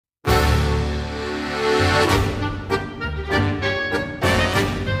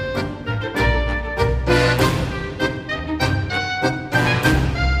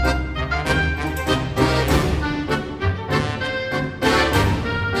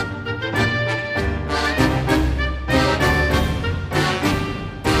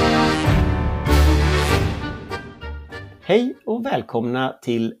Hej och välkomna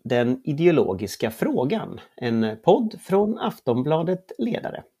till Den ideologiska frågan, en podd från Aftonbladet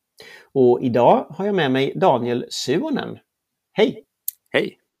Ledare. Och idag har jag med mig Daniel Suhonen. Hej!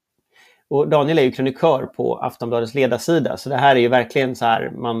 Hej! Och Daniel är ju krönikör på Aftonbladets ledarsida, så det här är ju verkligen så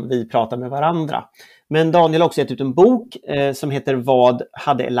här vi pratar med varandra. Men Daniel har också gett ut en bok som heter Vad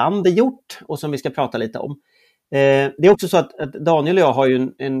hade Erlander gjort och som vi ska prata lite om. Det är också så att Daniel och jag har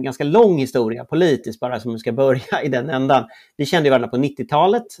ju en ganska lång historia politiskt, bara som vi ska börja i den ändan. Vi kände varandra på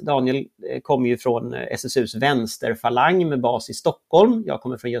 90-talet. Daniel kom ju från SSUs vänsterfalang med bas i Stockholm. Jag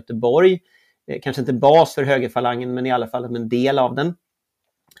kommer från Göteborg. Kanske inte bas för högerfalangen, men i alla fall en del av den.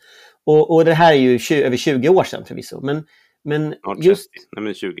 Och det här är ju över 20 år sedan förvisso. Men snart 30. Nej,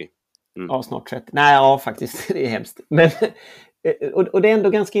 men 20. Ja, snart 30. Nej, ja, faktiskt. Det är hemskt. Men... Och det är ändå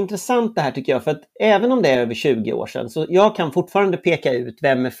ganska intressant det här tycker jag, för att även om det är över 20 år sedan så jag kan fortfarande peka ut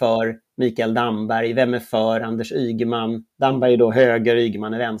vem är för Mikael Damberg, vem är för Anders Ygeman. Damberg är då höger,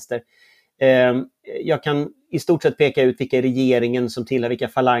 Ygeman är vänster. Jag kan i stort sett peka ut vilka är regeringen som tillhör vilka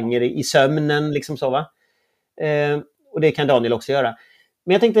falanger i sömnen liksom så va. Och det kan Daniel också göra.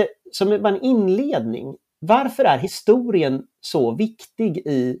 Men jag tänkte som bara en inledning, varför är historien så viktig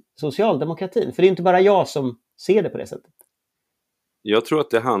i socialdemokratin? För det är inte bara jag som ser det på det sättet. Jag tror att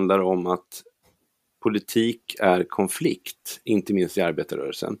det handlar om att politik är konflikt, inte minst i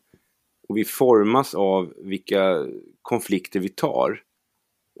arbetarrörelsen. Och vi formas av vilka konflikter vi tar.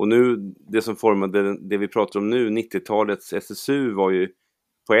 Och nu, det som formade det vi pratar om nu, 90-talets SSU var ju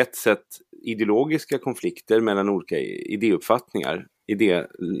på ett sätt ideologiska konflikter mellan olika idéuppfattningar,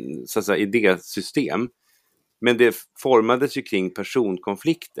 så att säga, idésystem. Men det formades ju kring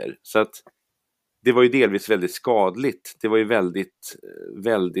personkonflikter, så att det var ju delvis väldigt skadligt. Det var ju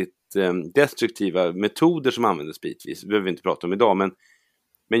väldigt destruktiva metoder som användes bitvis. Det behöver vi inte prata om idag.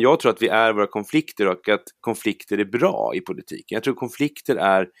 Men jag tror att vi är våra konflikter och att konflikter är bra i politiken. Jag tror konflikter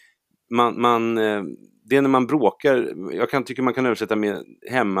är... det är när man bråkar... Jag tycker man kan översätta med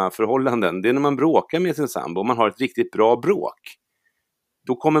hemmaförhållanden. Det är när man bråkar med sin sambo och man har ett riktigt bra bråk.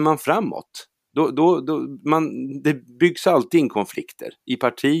 Då kommer man framåt. Det byggs alltid in konflikter. I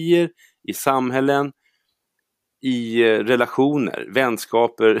partier, i samhällen, i relationer,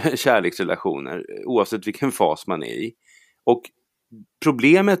 vänskaper, kärleksrelationer, oavsett vilken fas man är i. Och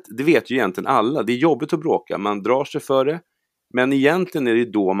problemet, det vet ju egentligen alla, det är jobbigt att bråka, man drar sig för det, men egentligen är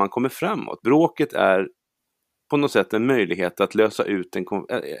det då man kommer framåt. Bråket är på något sätt en möjlighet att lösa ut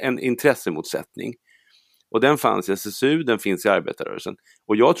en intressemotsättning. Och den fanns i SSU, den finns i arbetarrörelsen.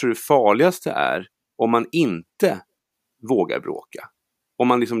 Och jag tror det farligaste är om man inte vågar bråka. Om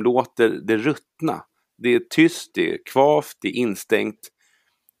man liksom låter det ruttna. Det är tyst, det är kvavt, det är instängt.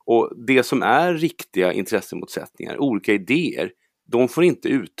 Och det som är riktiga intressemotsättningar, olika idéer, de får inte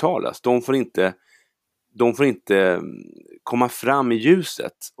uttalas. De får inte komma fram i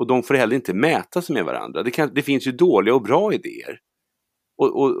ljuset. Och de får heller inte mäta sig med varandra. Det finns ju dåliga och bra idéer.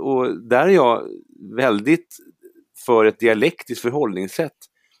 Och där är jag väldigt för ett dialektiskt förhållningssätt.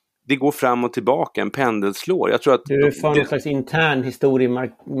 Det går fram och tillbaka, en pendel slår. Jag tror att du är för någon slags intern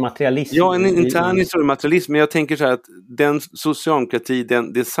historiematerialism. Ja, en intern historiematerialism. Men jag tänker så här att den socialdemokrati,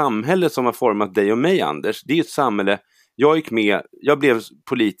 det samhälle som har format dig och mig, Anders, det är ett samhälle. Jag blev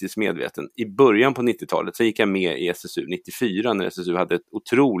politiskt medveten i början på 90-talet. Så gick jag med i SSU 94 när SSU hade ett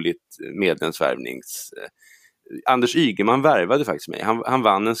otroligt medlemsvärvnings... Anders Ygeman värvade faktiskt mig. Han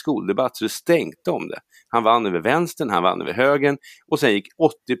vann en skoldebatt så det stänkte om det. Han vann över vänstern, han vann över högern och sen gick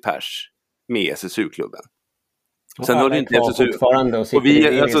 80 pers med i SSU-klubben. Sen har det inte SSU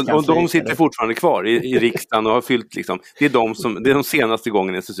och de sitter fortfarande kvar i riksdagen och har fyllt liksom. Det är de senaste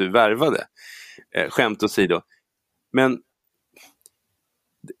gången SSU värvade. Skämt åsido. Men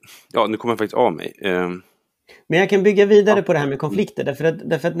ja, nu kommer jag faktiskt av mig. Men jag kan bygga vidare på det här med konflikter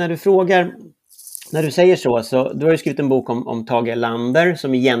därför att när du frågar. När du säger så du har ju skrivit en bok om Erlander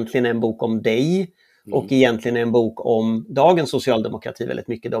som egentligen är en bok om dig och egentligen är en bok om dagens socialdemokrati, väldigt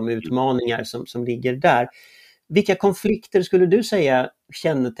mycket de utmaningar som ligger där. Vilka konflikter skulle du säga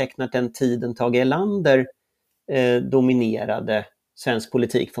kännetecknat den tiden Erlander dominerade svensk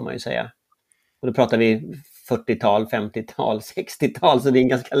politik får man ju säga. Och då pratar vi 40-tal, 50-tal, 60-tal, så det är en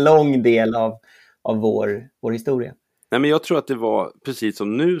ganska lång del av vår historia. Nej, men jag tror att det var precis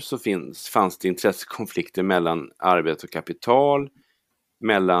som nu så fanns det intressekonflikter mellan arbete och kapital,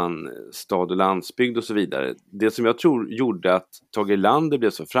 mellan stad och landsbygd och så vidare. Det som jag tror gjorde att Erlander blev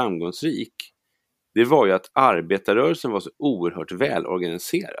så framgångsrik, det var ju att arbetarrörelsen var så oerhört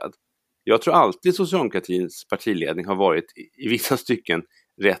välorganiserad. Jag tror alltid socialdemokratins partiledning har varit i vissa stycken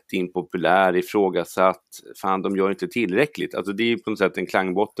rätt impopulär, ifrågasatt, fan de gör inte tillräckligt. Alltså det är på något sätt en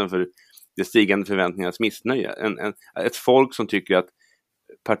klangbotten för det stigande förväntningarnas missnöje. Ett folk som tycker att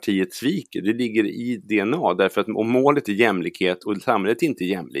partiet sviker, det ligger i DNA, därför att om målet är jämlikhet och samhället inte är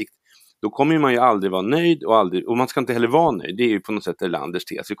jämlikt, då kommer man ju aldrig vara nöjd och man ska inte heller vara nöjd. Det är ju på något sätt Erlanders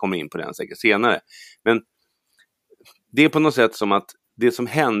tes, vi kommer in på den säkert senare. Men det är på något sätt som att det som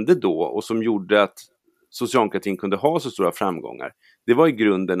hände då och som gjorde att socialdemokratin kunde ha så stora framgångar, det var i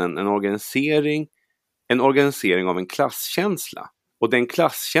grunden en organisering av en klasskänsla. Och den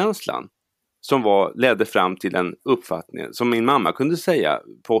klasskänslan som ledde fram till en uppfattning som min mamma kunde säga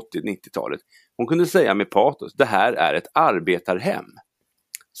på 80-90-talet. Hon kunde säga med patos, det här är ett arbetarhem.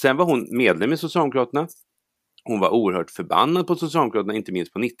 Sen var hon medlem i Socialdemokraterna. Hon var oerhört förbannad på Socialdemokraterna, inte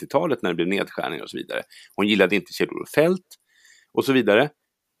minst på 90-talet när det blev nedskärningar och så vidare. Hon gillade inte Kjell-Olof Feldt och så vidare.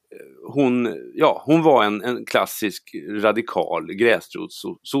 Hon var en klassisk radikal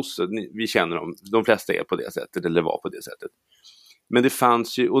gräsrotssosse. Vi känner dem, de flesta är på det sättet, eller var på det sättet. Men det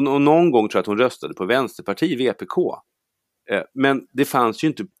fanns ju, och någon gång tror jag att hon röstade på Vänsterparti, VPK. Men det fanns ju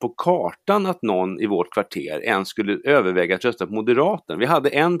inte på kartan att någon i vårt kvarter ens skulle överväga att rösta på Moderaterna. Vi hade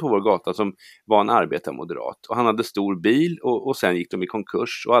en på vår gata som var en arbetarmoderat och han hade stor bil och sen gick de i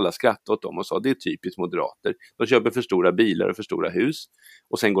konkurs och alla skrattade åt dem och sa det är typiskt moderater. De köper för stora bilar och för stora hus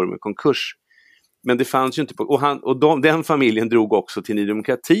och sen går de i konkurs. Men det fanns ju inte på, den familjen drog också till Ny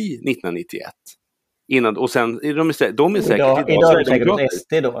Demokrati 1991. Och sen är de säkert idag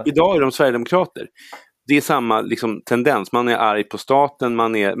Idag är de Sverigedemokrater. Det är samma liksom tendens. Man är arg på staten,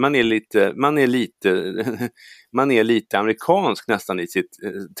 man är lite amerikansk nästan i sitt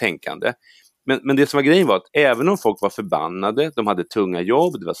tänkande. Men det som var grejen var att även om folk var förbannade, de hade tunga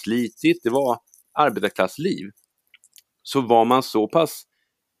jobb, det var slitigt, det var arbetarklassliv, så var man så pass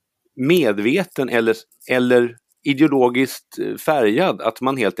medveten eller ideologiskt färgad att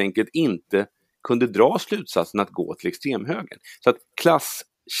man helt enkelt inte kunde dra slutsatsen att gå till extremhögern. Så att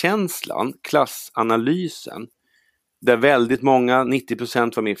klasskänslan, klassanalysen, där väldigt många,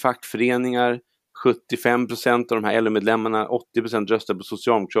 90% var med i fackföreningar, 75% av de här LO-medlemmarna, 80% röstade på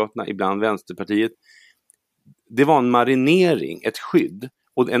Socialdemokraterna, ibland Vänsterpartiet. Det var en marinering, ett skydd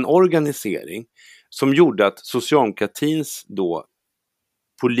och en organisering som gjorde att socialdemokratins då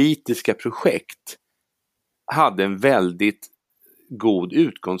politiska projekt hade en väldigt god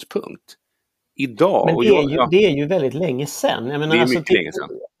utgångspunkt. Idag, men det är ju väldigt länge sedan. Jag menar, det är mycket länge sedan.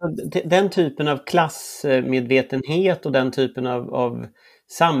 Den typen av klassmedvetenhet och den typen av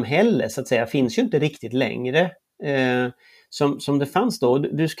samhälle så att säga finns ju inte riktigt längre som det fanns då.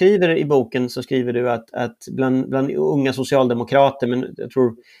 Du skriver i boken, så skriver du att bland unga socialdemokrater, men jag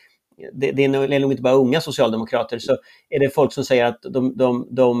tror det är nog inte bara unga socialdemokrater, så är det folk som säger att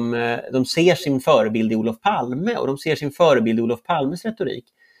de ser sin förebild i Olof Palme och de ser sin förebild i Olof Palmes retorik.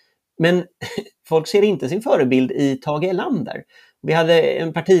 Men folk ser inte sin förebild i Tage Erlander. Vi hade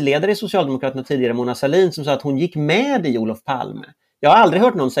en partiledare i Socialdemokraterna tidigare, Mona Sahlin, som sa att hon gick med i Olof Palme. Jag har aldrig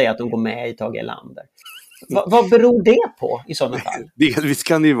hört någon säga att de går med i Tage Erlander. Vad beror det på i sådana fall? Visst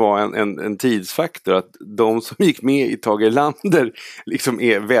kan det ju vara en tidsfaktor att de som gick med i Tage Erlander liksom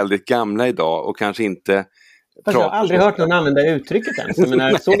är väldigt gamla idag och kanske inte... Fast jag har aldrig hört någon använda uttrycket ens.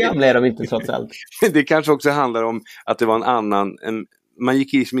 Men så gamla är de inte trots allt. Det kanske också handlar om att det var en annan... man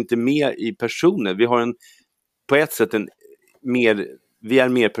gick liksom inte med i personer. Vi har på ett sätt vi är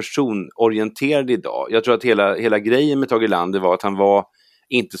mer personorienterade idag. Jag tror att hela grejen med Tage Erlander var att han var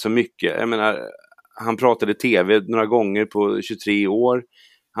inte så mycket. Jag menar, han pratade tv några gånger på 23 år.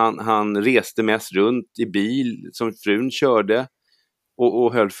 Han reste mest runt i bil som frun körde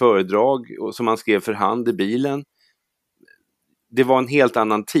och höll föredrag som han skrev för hand i bilen. Det var en helt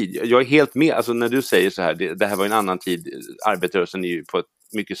annan tid. Jag är helt med, alltså när du säger så här, det här var en annan tid, arbetarrörelsen är ju på ett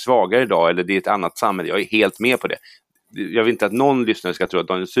mycket svagare idag, eller det är ett annat samhälle, jag är helt med på det. Jag vill inte att någon lyssnare ska tro att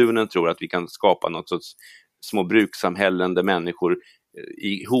Daniel Suhonen tror att vi kan skapa något sorts små brukssamhällen där människor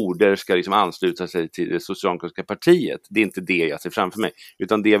i horder ska liksom ansluta sig till det socialdemokratiska partiet. Det är inte det jag ser framför mig,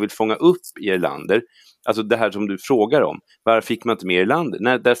 utan det jag vill fånga upp i Erlander, alltså det här som du frågar om, varför fick man inte med Erlander?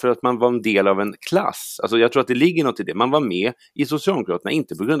 Nej, därför att man var en del av en klass. Alltså jag tror att det ligger något i det. Man var med i Socialdemokraterna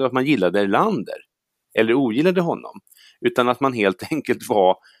inte på grund av att man gillade Erlander eller ogillade honom, utan att man helt enkelt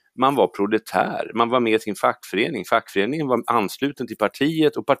var proletär. Man var med i sin fackförening. Fackföreningen var ansluten till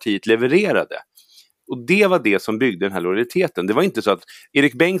partiet och partiet levererade. Och det var det som byggde den här lojaliteten. Det var inte så att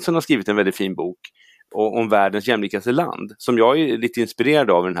Erik Bengtsson har skrivit en väldigt fin bok om världens jämlikaste land, som jag är lite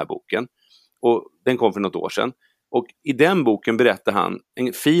inspirerad av i den här boken. Och den kom för något år sedan. Och i den boken berättar han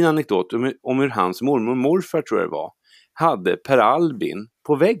en fin anekdot om hur hans mormor och morfar, tror jag det var, hade Per Albin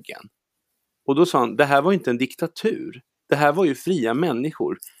på väggen. Och då sa han, det här var inte en diktatur. det här var ju fria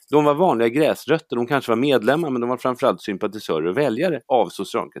människor. De var vanliga gräsrötter, de kanske var medlemmar, men de var framförallt sympatisörer och väljare av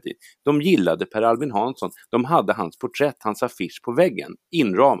socialdemokratin. De gillade Per Albin Hansson, de hade hans porträtt, hans affisch på väggen,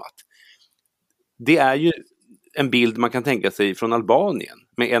 inramat. Det är ju en bild man kan tänka sig från Albanien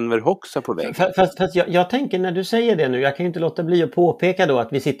med Enver Hoxha på väggen. Fast jag tänker när du säger det nu, jag kan ju inte låta bli att påpeka då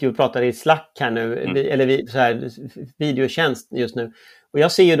att vi sitter och pratar i Slack här nu, eller så här, videotjänst just nu. Och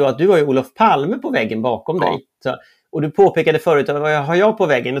jag ser ju då att du har ju Olof Palme på väggen bakom dig. Så, och du påpekade förut, vad har jag på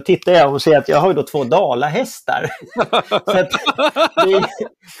väggen? Och tittar jag och ser att jag har ju då 2 dalahästar. Så att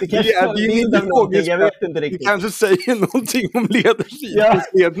det kanske är en bild av någonting, jag vet inte riktigt. Det kanske säger någonting om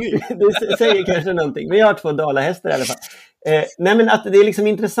ledarskipsledning. Det säger kanske någonting, men jag har 2 dalahästar i alla fall. Nej, men att det är liksom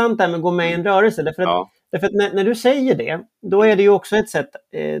intressant där med att gå med i en rörelse. Därför att när du säger det, då är det ju också ett sätt,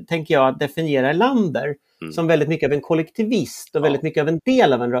 tänker jag, att definiera Erlander som väldigt mycket av en kollektivist och väldigt mycket av en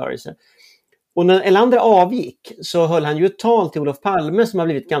del av en rörelse. Och när Erlander avgick så höll han ju ett tal till Olof Palme som har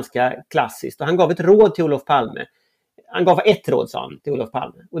blivit ganska klassiskt. Och han gav ett råd till Olof Palme. Han gav ett råd, sa han, till Olof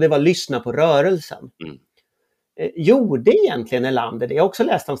Palme. Och det var lyssna på rörelsen. Gjorde egentligen Erlander det? Jag har också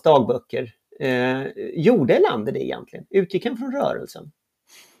läst hans dagböcker. Gjorde Erlander det egentligen? Utgick han från rörelsen?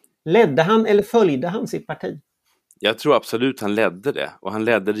 Ledde han eller följde han sitt parti? Jag tror absolut han ledde det, och han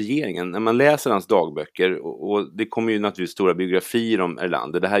ledde regeringen. När man läser hans dagböcker, och det kommer ju naturligtvis stora biografier om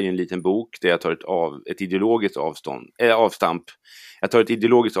Erlander. Det här är ju en liten bok där jag tar ett ideologiskt avstamp. Jag tar ett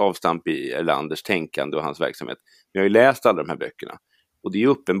ideologiskt avstamp i Erlanders tänkande och hans verksamhet. Men jag har ju läst alla de här böckerna. Och det är ju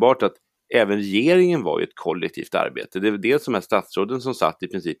uppenbart att även regeringen var ju ett kollektivt arbete. Det är dels de här statsråden som satt i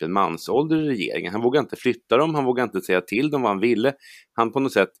princip en mansålder i regeringen. Han vågade inte flytta dem, han vågade inte säga till dem vad han ville. Han på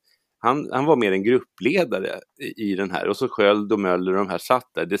något sätt, han var mer en gruppledare i den här. Och så Sköld och Möller och de här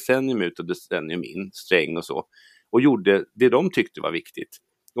satt där decennium ut och decennium in, Sträng och så. Och gjorde det de tyckte var viktigt.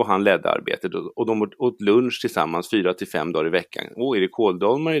 Och han ledde arbetet. Och de åt lunch tillsammans 4 till 5 dagar i veckan. Är det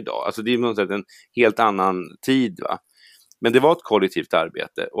kåldolmar idag? Alltså det är på något sätt en helt annan tid, va? Men det var ett kollektivt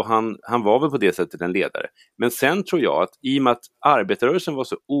arbete, och han var väl på det sättet en ledare. Men sen tror jag att i och med att arbetarrörelsen var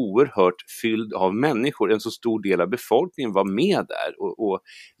så oerhört fylld av människor, en så stor del av befolkningen var med där och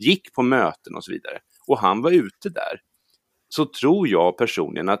gick på möten och så vidare, och han var ute där, så tror jag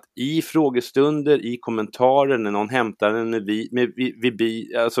personligen att i frågestunder, i kommentarer, när någon hämtar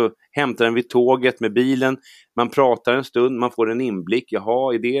hämtar en vid tåget med bilen, man pratar en stund, man får en inblick,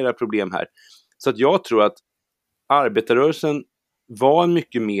 jaha, är det era problem här? Så att jag tror att arbetarrörelsen var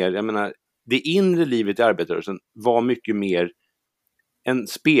mycket mer, jag menar, det inre livet i arbetarrörelsen var mycket mer en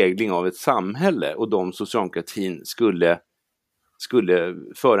spegling av ett samhälle och de socialdemokratin skulle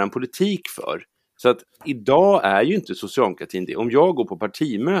föra en politik för. Så att idag är ju inte socialdemokratin det. Om jag går på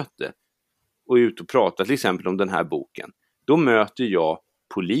partimöte och är ute och pratar till exempel om den här boken, då möter jag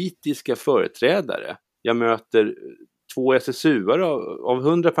politiska företrädare. Jag möter 2 SSU-are av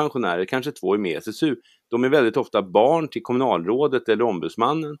 100 pensionärer, kanske 2 är med i SSU. De är väldigt ofta barn till kommunalrådet eller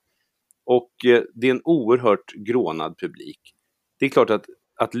ombudsmannen. Och det är en oerhört grånad publik. Det är klart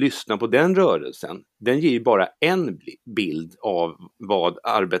att lyssna på den rörelsen, den ger ju bara en bild av vad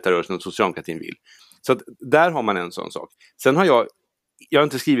arbetarrörelsen och socialdemokratin vill. Så att där har man en sån sak. Sen har jag har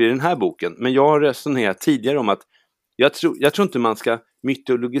inte skrivit i den här boken, men jag har resonerat tidigare om att jag tror inte man ska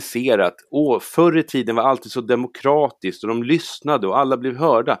mytologisera att förr i tiden var alltid så demokratiskt och de lyssnade och alla blev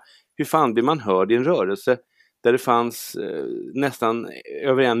hörda. Hur fan blir man hörd i en rörelse där det fanns nästan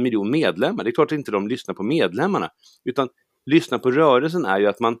över 1 miljon medlemmar? Det är klart att inte de lyssnar på medlemmarna, utan lyssna på rörelsen är ju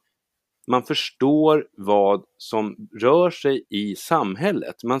att man förstår vad som rör sig i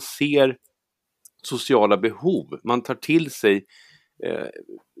samhället. Man ser sociala behov, man tar till sig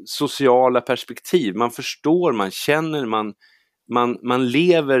sociala perspektiv, man förstår, man känner, man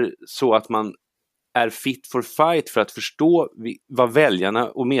lever så att man är fit for fight för att förstå vad väljarna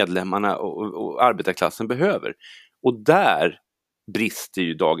och medlemmarna och arbetarklassen behöver. Och där brister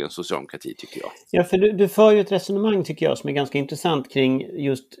ju dagens socialdemokrati, tycker jag. Ja, för du för ju ett resonemang, tycker jag, som är ganska intressant kring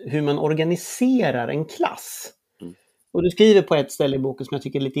just hur man organiserar en klass. Och du skriver på ett ställe i boken som jag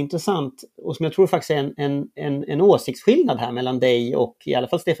tycker är lite intressant och som jag tror faktiskt är en åsiktsskillnad här mellan dig och i alla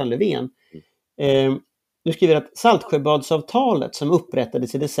fall Stefan Löfven. Du skriver att Saltsjöbadsavtalet som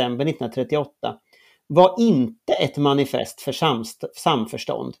upprättades i december 1938 var inte ett manifest för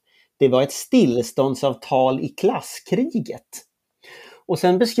samförstånd. Det var ett stillståndsavtal i klasskriget. Och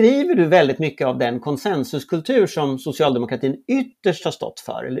sen beskriver du väldigt mycket av den konsensuskultur som socialdemokratin ytterst har stått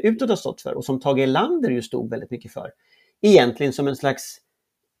för, eller utåt har stått för, och som Tage Erlander ju stod väldigt mycket för. Egentligen som en slags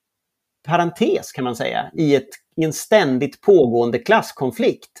parentes, kan man säga, i en ständigt pågående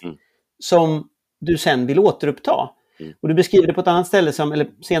klasskonflikt som du sen vill återuppta. Och du beskriver det på ett annat ställe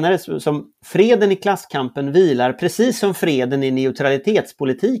som freden i klasskampen vilar precis som freden i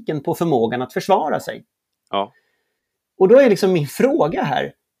neutralitetspolitiken på förmågan att försvara sig. Ja. Och då är liksom min fråga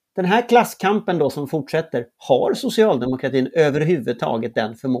här, den här klasskampen då som fortsätter, har socialdemokratin överhuvudtaget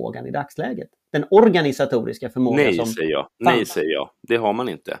den förmågan i dagsläget? Den organisatoriska förmågan? Nej, säger jag. Det har man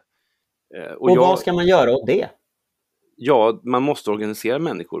inte. Och vad ska man göra åt det? Ja, man måste organisera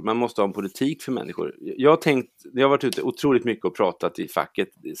människor. Man måste ha en politik för människor. Jag har varit ute otroligt mycket och pratat i facket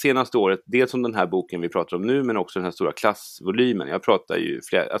senaste året. Dels om den här boken vi pratar om nu, men också den här stora klassvolymen. Jag pratar ju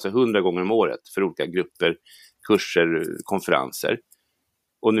 100 gånger om året för olika grupper, kurser, konferenser.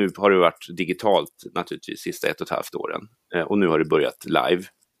 Och nu har det varit digitalt naturligtvis sista 1,5 åren. Och nu har det börjat live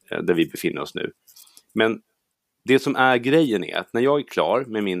där vi befinner oss nu. Men det som är grejen är att när jag är klar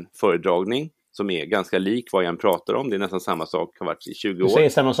med min föredragning, som är ganska lik vad jag än pratar om, det är nästan samma sak, har varit i 20 år. Du säger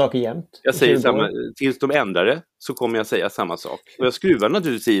samma sak jämt? Jag säger samma, tills de ändrar det så kommer jag säga samma sak. Och jag skruvar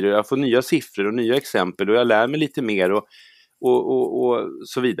naturligtvis i det, jag får nya siffror och nya exempel och jag lär mig lite mer och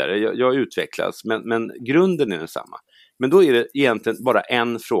så vidare. Jag utvecklas, men grunden är densamma. Men då är det egentligen bara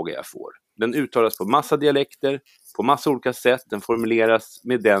en fråga jag får. Den uttalas på massa dialekter, på massa olika sätt. Den formuleras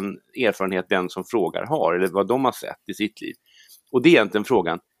med den erfarenhet den som frågar har, eller vad de har sett i sitt liv. Och det är egentligen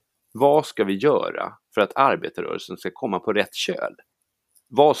frågan, vad ska vi göra för att arbetarrörelsen ska komma på rätt köl?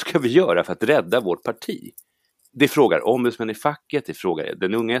 Vad ska vi göra för att rädda vårt parti? Det frågar ombudsmän i facket, det frågar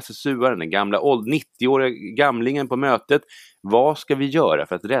den unga SSU-aren, den gamla 90-åriga gamlingen på mötet. Vad ska vi göra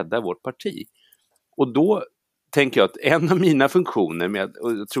för att rädda vårt parti? Och då tänker jag att en av mina funktioner,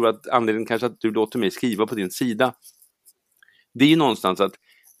 och jag tror att anledningen kanske att du låter mig skriva på din sida, det är ju någonstans att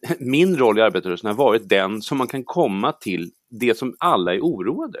min roll i arbetarrörelsen har varit den som man kan komma till det som alla är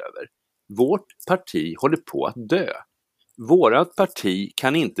oroade över. Vårt parti håller på att dö. Vårt parti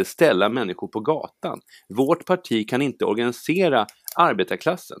kan inte ställa människor på gatan. Vårt parti kan inte organisera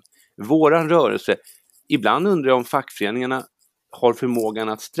arbetarklassen. Våran rörelse, ibland undrar jag om fackföreningarna har förmågan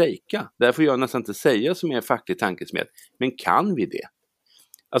att strejka. Därför jag nästan inte säga som är facklig tankesmed. Men kan vi det?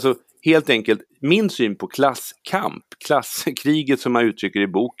 Alltså helt enkelt, min syn på klasskamp, klasskriget som man uttrycker i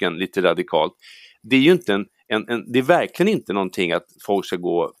boken lite radikalt, det är ju inte det är verkligen inte någonting att folk ska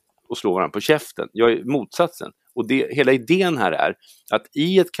gå och slå varandra på käften. Jag är motsatsen. Och hela idén här är att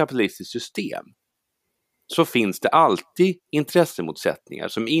i ett kapitalistiskt system så finns det alltid intressemotsättningar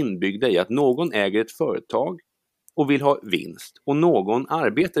som är inbyggda i att någon äger ett företag och vill ha vinst och någon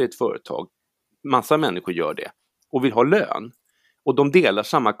arbetar i ett företag, massa människor gör det och vill ha lön och de delar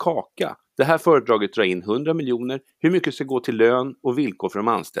samma kaka. Det här företaget drar in 100 miljoner, hur mycket ska gå till lön och villkor för de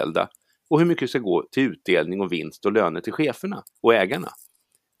anställda och hur mycket ska gå till utdelning och vinst och löner till cheferna och ägarna.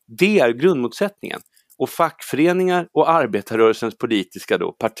 Det är grundmotsättningen. Och fackföreningar och arbetarrörelsens politiska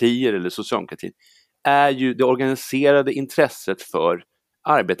partier eller socialdemokratin är ju det organiserade intresset för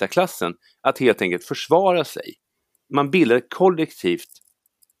arbetarklassen att helt enkelt försvara sig. Man bildar en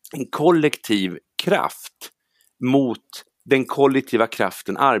kollektiv kraft mot den kollektiva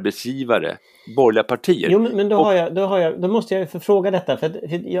kraften arbetsgivare, borgerliga partier. Jo, men då måste jag förfråga detta, för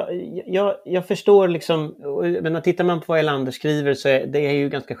jag förstår liksom, men tittar man på vad Erlander skriver så är det ju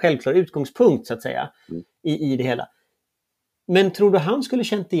ganska självklar utgångspunkt så att säga i det hela. Men tror du han skulle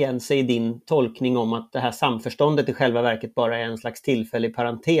känt igen sig i din tolkning om att det här samförståndet i själva verket bara är en slags tillfällig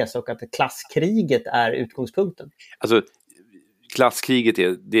parentes och att klasskriget är utgångspunkten? Alltså klasskriget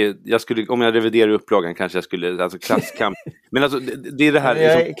jag skulle, om jag reviderar upplagan kanske jag skulle, alltså klasskamp, men alltså det är det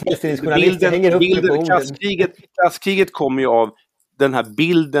här liksom, klasskriget kommer ju av den här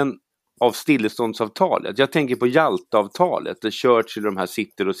bilden av stilleståndsavtalet. Jag tänker på Jaltaavtalet där Churchill och de här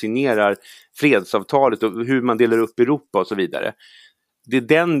sitter och signerar fredsavtalet och hur man delar upp Europa och så vidare. Det är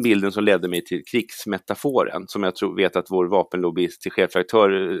den bilden som ledde mig till krigsmetaforen som jag vet att vår vapenlobbyist till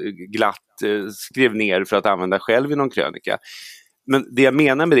chefredaktör glatt skrev ner för att använda själv i någon krönika. Men det jag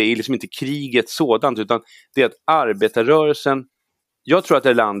menar med det är liksom inte kriget sådant, utan det är att arbetarrörelsen, jag tror att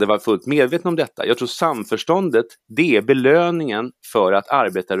Erlander var fullt medveten om detta. Jag tror samförståndet, det är belöningen för att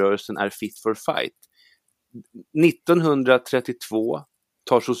arbetarrörelsen är fit for fight. 1932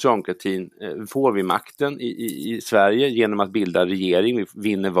 tar socialdemokratin, får vi makten i Sverige genom att bilda regering, vi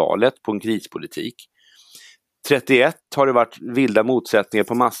vinner valet på en krispolitik. 31 har det varit vilda motsättningar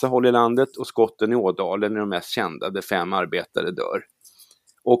på massa håll i landet och skotten i Ådalen är de mest kända där 5 arbetare dör.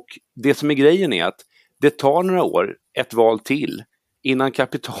 Och det som är grejen är att det tar några år, ett val till, innan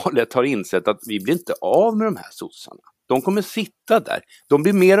kapitalet har insett att vi blir inte av med de här sossarna. De kommer sitta där. De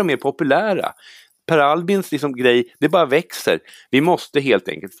blir mer och mer populära. Per Albins liksom grej, det bara växer. Vi måste helt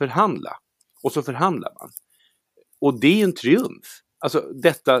enkelt förhandla. Och så förhandlar man. Och det är en triumf. alltså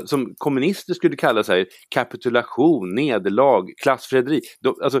detta som kommunister skulle kalla sig kapitulation, nederlag, klassförräderi.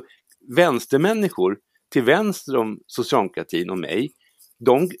 Alltså vänstermänniskor till vänster om socialdemokratin och mig,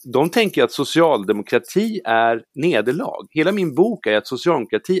 de tänker att socialdemokrati är nederlag. Hela min bok är att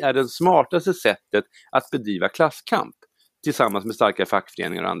socialdemokrati är det smartaste sättet att bedriva klasskamp tillsammans med starka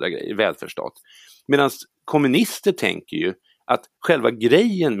fackföreningar och andra grejer, välfärdsstat. Medan kommunister tänker ju att själva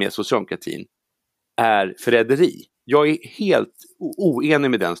grejen med socialdemokratin är förräderi. Jag är helt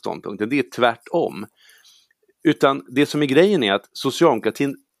oenig med den ståndpunkten. Det är tvärtom. Utan det som är grejen är att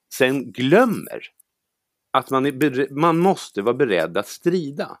socialdemokratin sen glömmer att man måste vara beredd att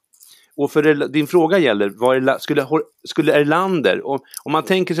strida. Och för din fråga gäller, skulle Erlander, om man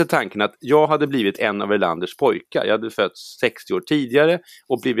tänker sig tanken att jag hade blivit en av Erlanders pojkar, jag hade fötts 60 år tidigare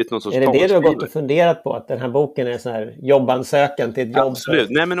och blivit någon sorts... Är det du har gått och funderat på, att den här boken är sån här jobbansökan till ett jobb? Absolut,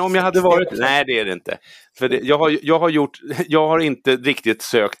 nej men om jag hade varit... Nej, det är det inte. För jag har inte riktigt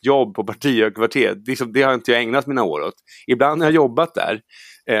sökt jobb på partihögkvarter, det har inte jag ägnat mina år åt. Ibland har jag jobbat där.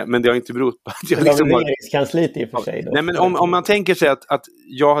 Men det har inte berott på att jag liksom regeringskansliet i och för sig då. Nej, men om man tänker sig att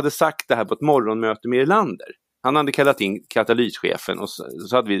jag hade sagt det här på ett morgonmöte med Erlander. Han hade kallat in katalyschefen och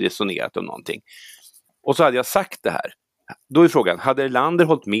så hade vi resonerat om någonting. Och så hade jag sagt det här. Då är frågan, hade Erlander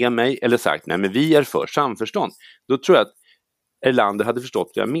hållit med mig eller sagt nej men vi är för samförstånd? Då tror jag att Erlander hade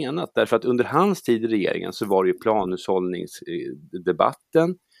förstått vad jag menat. Därför att under hans tid i regeringen så var det ju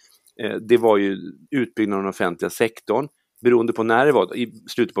planhushållningsdebatten. Det var ju utbyggnaden av den offentliga sektorn. Beroende på när det var, i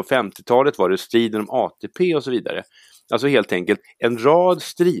slutet på 50-talet var det striden om ATP och så vidare. Alltså helt enkelt en rad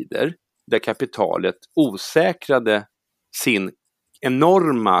strider där kapitalet osäkrade sin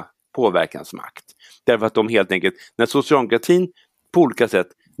enorma påverkansmakt. Därför att de helt enkelt, när socialdemokratin på olika sätt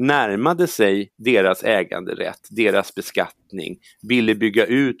närmade sig deras äganderätt, deras beskattning, ville bygga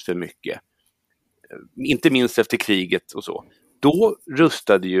ut för mycket, inte minst efter kriget och så. Då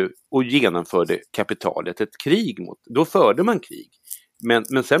rustade ju och genomförde kapitalet ett krig mot. Då förde man krig.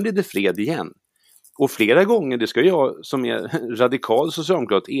 Men sen blev det fred igen. Och flera gånger, det ska jag som är radikal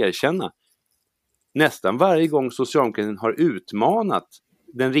socialdemokrat erkänna, nästan varje gång socialdemokratin har utmanat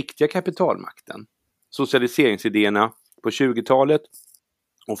den riktiga kapitalmakten, socialiseringsidéerna på 20-talet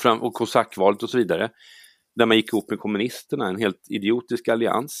och kosackvalet och så vidare, där man gick ihop med kommunisterna, en helt idiotisk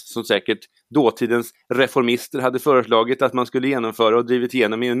allians som säkert dåtidens reformister hade föreslagit att man skulle genomföra och drivit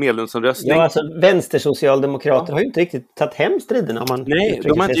igenom i en medlemsomröstning. Ja, alltså vänstersocialdemokrater har ju inte riktigt tagit hem striden. Nej,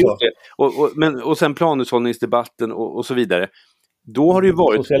 de har inte gjort det. Och sen planhushållningsdebatten och så vidare. Då har det ju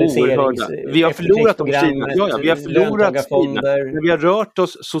varit oerhörda. Vi har förlorat de striderna. Ja, vi har förlorat striderna. När vi har rört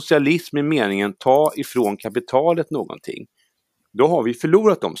oss socialism i meningen ta ifrån kapitalet någonting, då har vi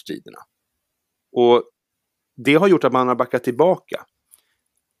förlorat de striderna. Och det har gjort att man har backat tillbaka.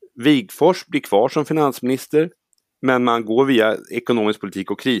 Wigforss blir kvar som finansminister, men man går via ekonomisk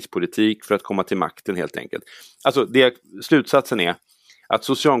politik och krispolitik för att komma till makten helt enkelt. Alltså slutsatsen är att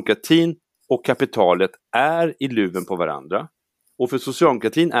socialdemokratin och kapitalet är i luven på varandra. Och för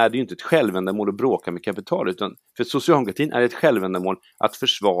socialdemokratin är det ju inte ett självändamål att bråka med kapital, utan för socialdemokratin är det ett självändamål att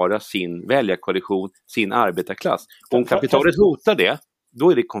försvara sin väljarkoalition, sin arbetarklass. Om kapitalet hotar det,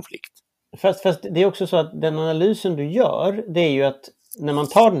 då är det konflikt. Fast det är också så att den analysen du gör, det är ju att när man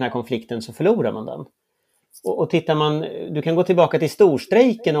tar den här konflikten så förlorar man den. Och tittar man, du kan gå tillbaka till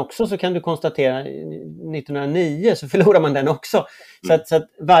storstrejken också, så kan du konstatera 1909 så förlorar man den också. Så att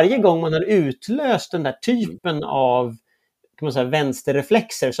varje gång man har utlöst den där typen av, kan man säga,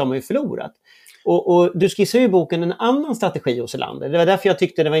 vänsterreflexer, så har man ju förlorat. Och du skissar ju i boken en annan strategi hos Erlander. Det var därför jag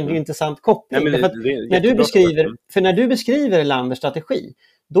tyckte det var en intressant koppling. När du beskriver Erlanders strategi,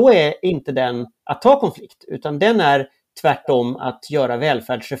 då är inte den att ta konflikt, utan den är tvärtom att göra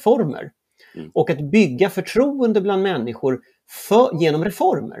välfärdsreformer. Och att bygga förtroende bland människor genom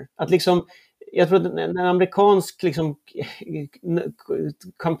reformer. Att liksom, jag tror att en amerikansk liksom,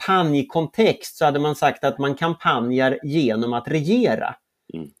 kampanjkontext, så hade man sagt att man kampanjar genom att regera.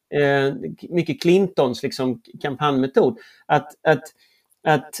 Mycket Clintons liksom, kampanjmetod.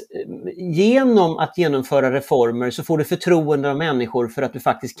 Att genom att genomföra reformer så får du förtroende av människor för att du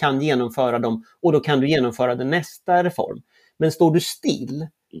faktiskt kan genomföra dem, och då kan du genomföra den nästa reform. Men står du still,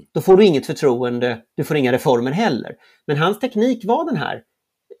 då får du inget förtroende, du får inga reformer heller. Men hans teknik var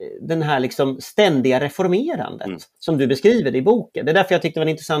den här liksom ständiga reformerandet som du beskriver i boken. Det är därför jag tyckte det var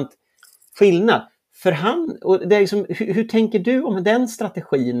en intressant skillnad. För och det är liksom, hur tänker du om den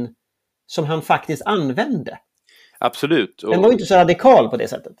strategin som han faktiskt använde? Absolut. Den var ju inte så radikal på det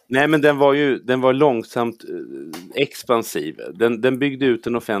sättet. Nej, men den var långsamt expansiv. Den byggde ut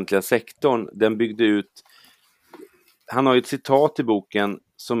den offentliga sektorn. Den byggde ut... Han har ju ett citat i boken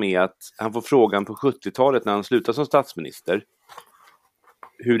som är att han får frågan på 70-talet när han slutar som statsminister.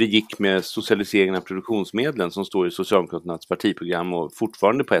 hur det gick med socialiseringen av produktionsmedlen som står i Socialdemokraternas partiprogram och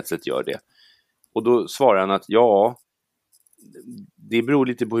fortfarande på ett sätt gör det. Och då svarar han att ja, det beror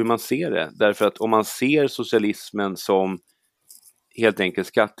lite på hur man ser det. Därför att om man ser socialismen som helt enkelt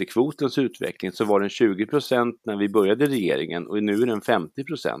skattekvotens utveckling, så var den 20% när vi började regeringen och nu är den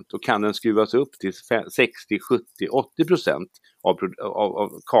 50%. Och kan den skruvas upp till 60, 70, 80%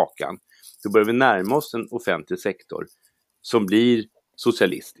 av kakan, då börjar vi närma oss en offentlig sektor som blir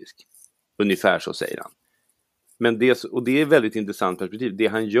socialistisk. Ungefär så säger han. Men det är väldigt intressant perspektiv. Det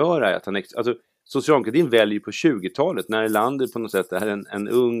han gör är att alltså socialdemokratin väljer på 20-talet, när Erlander på något sätt är en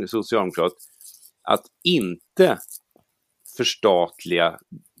ung socialdemokrat, att inte förstatliga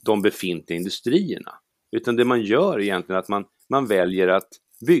de befintliga industrierna. Utan det man gör egentligen är att man väljer att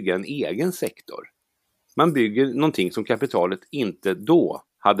bygga en egen sektor. Man bygger någonting som kapitalet inte då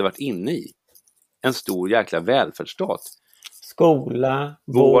hade varit inne i. En stor jäkla välfärdsstat. Skola,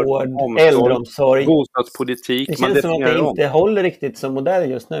 vård, äldreomsorg, bostadspolitik. Det känns som att det inte håller riktigt som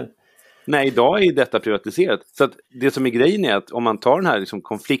modell just nu. Nej, idag är detta privatiserat. Så att det som är grejen är att om man tar den här liksom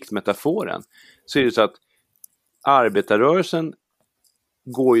konfliktmetaforen, så är det så att arbetarrörelsen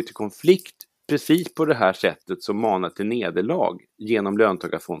går ju till konflikt precis på det här sättet som manar till nederlag genom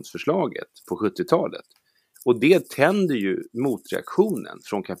löntagarfondsförslaget på 70-talet. Och det tänder ju motreaktionen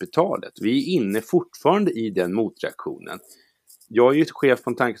från kapitalet. Vi är inne fortfarande i den motreaktionen. Jag är ju chef på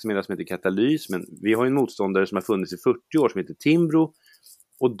en tankesmedja som heter Katalys, men vi har en motståndare som har funnits i 40 år som heter Timbro.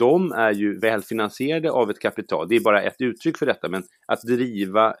 Och de är ju välfinansierade av ett kapital. Det är bara ett uttryck för detta, men att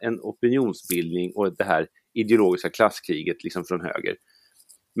driva en opinionsbildning och det här ideologiska klasskriget liksom från höger.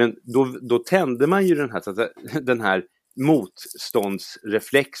 Men då tänder man ju den här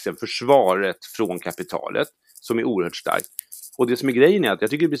motståndsreflexen, försvaret från kapitalet, som är oerhört starkt. Och det som är grejen är att jag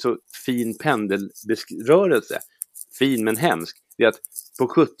tycker det blir så fin pendelrörelse, fin men hemsk, det är att på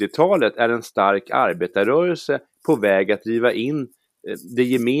 70-talet är en stark arbetarrörelse på väg att driva in det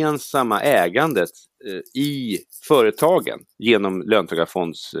gemensamma ägandet i företagen genom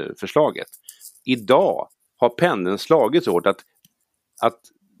löntagarfondsförslaget. Idag har pendeln slagit så hårt att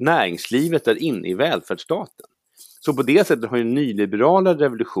näringslivet är inne i välfärdsstaten. Så på det sättet har ju nyliberala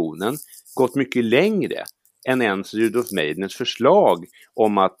revolutionen gått mycket längre än ens Rudolf Meidners förslag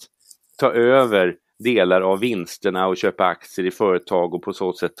om att ta över delar av vinsterna och köpa aktier i företag och på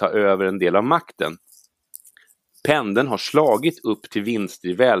så sätt ta över en del av makten. Pendeln har slagit upp till vinster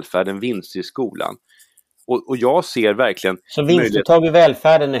i välfärden, vinster i skolan. Och jag ser verkligen... Så vinstuttag i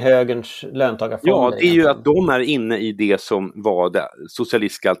välfärden är högerns löntagarfonder? Ja, det är ju att de är inne i det som var det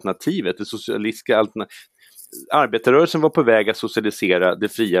socialistiska alternativet. Arbetarrörelsen var på väg att socialisera det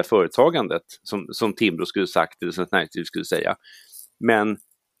fria företagandet, som Timbro skulle sagt, eller som näringsliv skulle säga. Men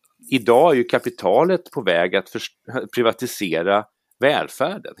idag är ju kapitalet på väg att privatisera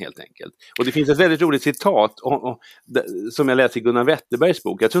välfärden helt enkelt. Och det finns ett väldigt roligt citat som jag läste i Gunnar Wetterbergs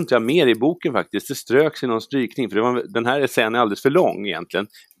bok. Jag tror inte jag har mer i boken faktiskt. Det ströks i någon strykning, för den här essän är alldeles för lång egentligen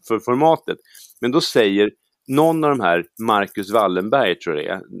för formatet. Men då säger någon av de här, Marcus Wallenberg tror jag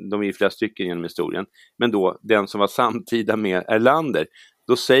det är, de är ju flera stycken genom historien, men då den som var samtida med Erlander,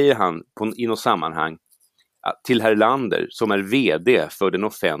 då säger han i något sammanhang till Erlander, som är vd för den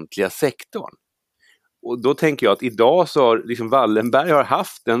offentliga sektorn. Och då tänker jag att idag så har liksom Wallenberg har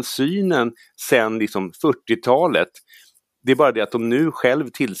haft den synen sedan liksom 40-talet. Det är bara det att de nu själv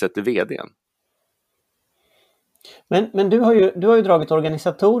tillsätter vdn. Men du har ju dragit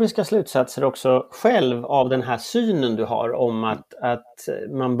organisatoriska slutsatser också själv av den här synen du har om att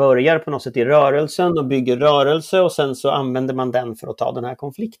man börjar på något sätt i rörelsen och bygger rörelse och sen så använder man den för att ta den här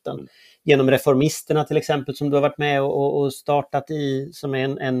konflikten. Genom reformisterna till exempel, som du har varit med och startat i, som är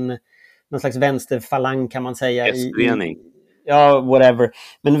någon slags vänsterfalang kan man säga. S-förening. Ja, whatever.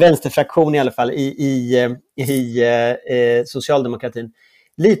 Men vänsterfraktion i alla fall i socialdemokratin.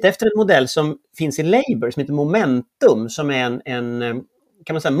 Lite efter en modell som finns i Labour som heter Momentum, som är en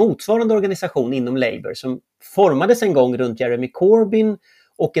kan man säga motsvarande organisation inom Labour som formades en gång runt Jeremy Corbyn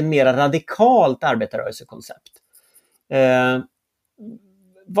och en mera radikalt arbetarrörelsekoncept.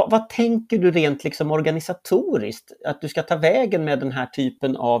 Vad tänker du rent liksom organisatoriskt att du ska ta vägen med den här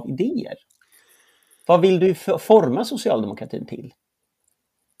typen av idéer? Vad vill du forma socialdemokratin till?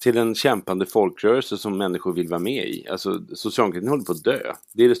 Till en kämpande folkrörelse som människor vill vara med i. Alltså socialdemokratin håller på att dö.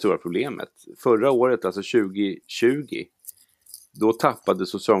 Det är det stora problemet. Förra året, alltså 2020, då tappade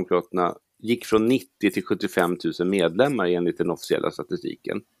Socialdemokraterna, gick från 90 till 75 000 medlemmar enligt den officiella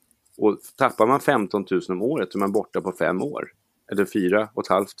statistiken. Och tappar man 15 000 om året så är man borta på 5 år. Eller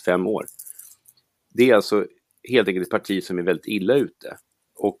 4,5-5 år. Det är alltså helt enkelt ett parti som är väldigt illa ute.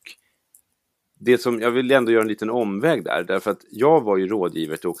 Och det som, jag vill ändå göra en liten omväg där, därför att jag var ju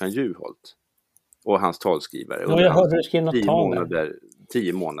rådgivare till Håkan Juholt och hans talskrivare. Ja, jag hörde du skrev något tal där.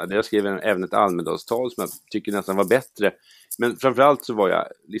 10 månader. Jag skrev även ett Almedalstal som jag tycker nästan var bättre. Men framförallt så var jag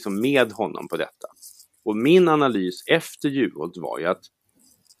liksom med honom på detta. Och min analys efter Juholt var ju att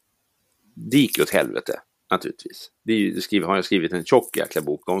det gick åt helvete, naturligtvis. Har jag skrivit en tjock jäkla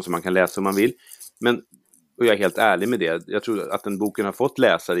bok om som man kan läsa om man vill. Men, och jag är helt ärlig med det, jag tror att den boken har fått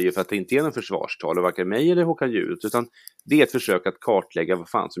läsare ju för att det inte är någon försvarstal av varken mig eller Håkan Juholt, utan det är ett försök att kartlägga vad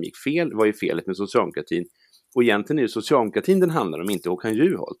fan som gick fel, vad är felet med socialdemokratin. Och egentligen är det socialdemokratin den handlar om, inte Håkan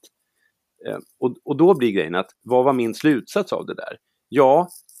Juholt. Och då blir grejen att, vad var min slutsats av det där? Ja,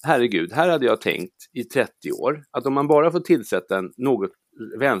 herregud, här hade jag tänkt i 30 år att om man bara får tillsätta en något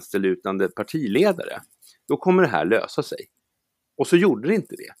vänsterlutande partiledare, då kommer det här lösa sig. Och så gjorde det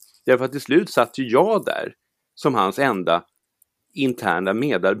inte det. Därför att till slut satt ju jag där som hans enda interna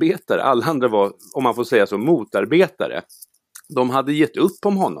medarbetare. Alla andra var, om man får säga så, motarbetare. De hade gett upp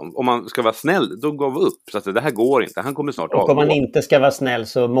om honom. Om man ska vara snäll, då gav upp. Så att det här går inte, han kommer snart avgå. Och om man inte ska vara snäll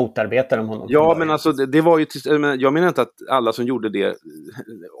så motarbetar de honom. Ja, men alltså det var ju... Jag menar inte att alla som gjorde det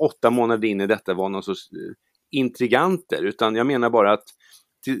 8 månader in i detta var någon sorts intriganter. Utan jag menar bara att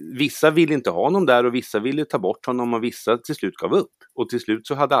vissa ville inte ha honom där och vissa ville ta bort honom och vissa till slut gav upp. Och till slut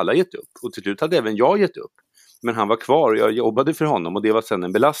så hade alla gett upp. Och till slut hade även jag gett upp. Men han var kvar och jag jobbade för honom och det var sedan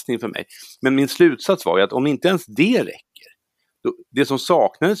en belastning för mig. Men min slutsats var ju att om inte ens det räcker, det som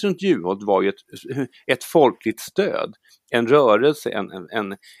saknades runt Juholt var ju ett folkligt stöd, en rörelse,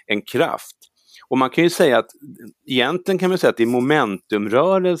 en kraft. Och man kan ju säga att egentligen kan man säga att det är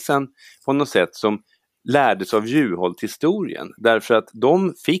momentumrörelsen på något sätt som lärdes av Juholt-historien. Därför att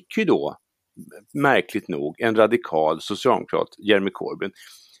de fick ju då, märkligt nog, en radikal socialdemokrat, Jeremy Corbyn,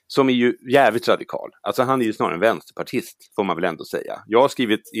 som är ju jävligt radikal. Alltså han är ju snarare en vänsterpartist, får man väl ändå säga. Jag har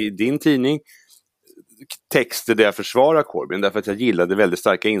skrivit i din tidning texter där jag försvarar Corbyn därför att jag gillade väldigt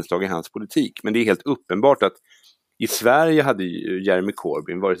starka inslag i hans politik. Men det är helt uppenbart att i Sverige hade ju Jeremy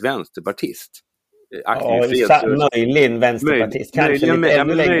Corbyn varit vänsterpartist. Möjligen vänsterpartist. Möjligen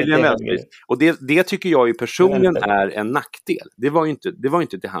vänsterpartist. Och det tycker jag ju personligen är en nackdel. Det var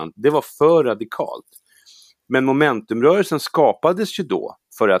inte till hand. Det var för radikalt. Men momentumrörelsen skapades ju då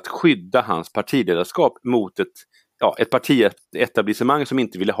för att skydda hans partiledarskap mot ett partietablissemang som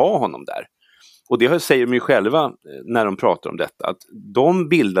inte ville ha honom där. Och det säger de ju själva när de pratar om detta, att de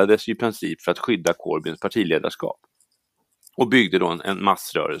bildades ju i princip för att skydda Corbyns partiledarskap. Och byggde då en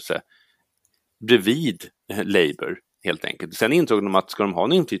massrörelse bredvid Labour helt enkelt. Sen insåg de att ska de ha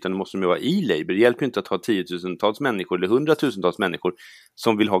en inflytande måste de ju vara i Labour. Det hjälper ju inte att ha 10-tusentals människor eller 100-tusentals människor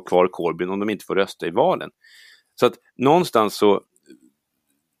som vill ha kvar Corbyn om de inte får rösta i valen. Så att någonstans så,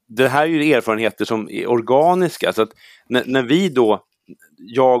 det här är ju erfarenheter som är organiska. Så att när vi då,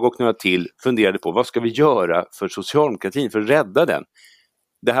 jag och några till, funderade på vad ska vi göra för socialdemokratin för att rädda den.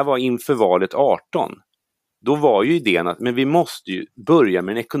 Det här var inför valet 18. Då var ju idén att men vi måste ju börja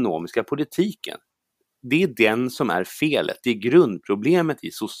med den ekonomiska politiken. Det är den som är felet. Det är grundproblemet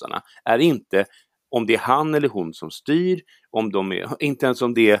i sossarna. Är inte om det är han eller hon som styr, inte ens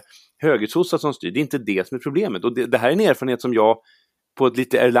om det är högersossar som styr. Det är inte det som är problemet. Och det här är en erfarenhet som jag på ett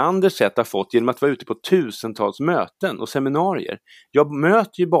lite Erlanders sätt har fått genom att vara ute på tusentals möten och seminarier. Jag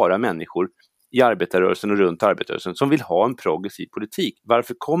möter ju bara människor i arbetarrörelsen och runt arbetarrörelsen som vill ha en progressiv politik.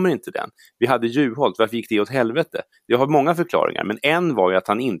 Varför kommer inte den? Vi hade Juholt, varför gick det åt helvete? Jag har många förklaringar, men en var ju att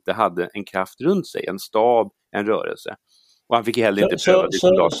han inte hade en kraft runt sig, en stab, en rörelse. Och han fick heller inte pröva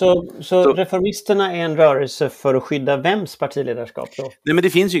det. Så reformisterna är en rörelse för att skydda vems partiledarskap då? Nej, men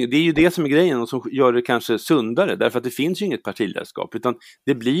det är ju det som är grejen och som gör det kanske sundare, därför att det finns ju inget partiledarskap, utan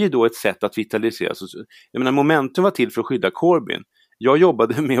det blir ju då ett sätt att vitalisera. Jag menar, momentum var till för att skydda Corbyn. Jag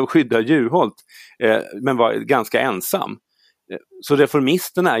jobbade med att skydda Juholt, men var ganska ensam. Så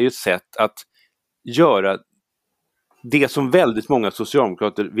reformisterna är ju ett sätt att göra det som väldigt många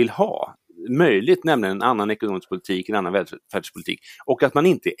socialdemokrater vill ha möjligt, nämligen en annan ekonomisk politik, en annan välfärdspolitik, och att man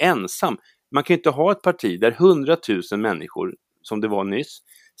inte är ensam. Man kan inte ha ett parti där 100 000 människor, som det var nyss,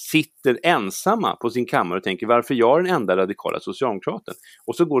 sitter ensamma på sin kammare och tänker varför jag är den enda radikala socialdemokraten.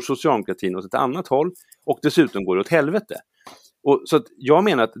 Och så går socialdemokratin åt ett annat håll och dessutom går det åt helvete. Och så att jag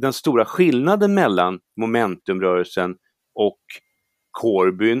menar att den stora skillnaden mellan momentumrörelsen och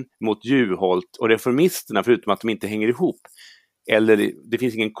Corbyn mot Juholt och reformisterna, förutom att de inte hänger ihop, eller det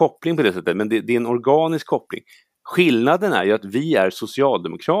finns ingen koppling på det sättet, men det är en organisk koppling. Skillnaden är ju att vi är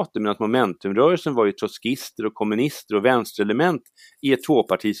socialdemokrater, men att momentumrörelsen var ju trotskister och kommunister och vänsterelement i ett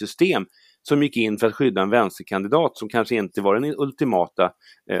tvåpartisystem som gick in för att skydda en vänsterkandidat som kanske inte var den ultimata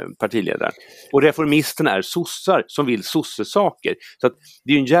partiledaren. Och reformisterna är sossar som vill sossesaker. Så att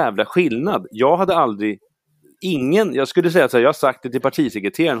det är en jävla skillnad. Jag hade aldrig jag skulle säga så här, jag har sagt det till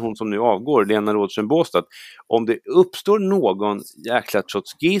partisekreteraren, hon som nu avgår, Lena Rådström-Båstad, att om det uppstår någon jäkla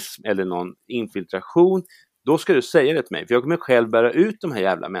trotskism eller någon infiltration, då ska du säga det till mig, för jag kommer själv bära ut de här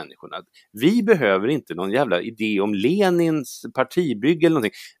jävla människorna. Vi behöver inte någon jävla idé om Lenins partibygge eller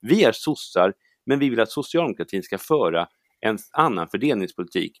någonting. Vi är sossar, men vi vill att socialdemokratin ska föra en annan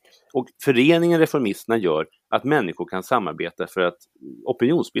fördelningspolitik. Och föreningen Reformisterna gör att människor kan samarbeta för att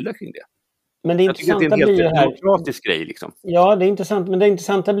opinionsbilda kring det. Men det jag tycker att det är en helt demokratisk grej. Liksom. Ja, det är intressant. Men det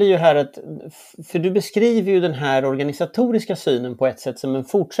intressanta blir ju här att, för du beskriver ju den här organisatoriska synen på ett sätt som en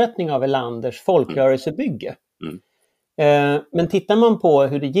fortsättning av Erlanders folkrörelsebygge. Men tittar man på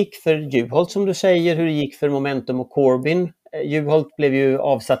hur det gick för Juholt, som du säger, hur det gick för Momentum och Corbyn. Juholt blev ju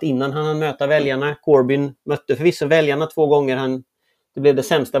avsatt innan han mötte väljarna. Corbyn mötte förvisso väljarna 2 gånger. Det blev det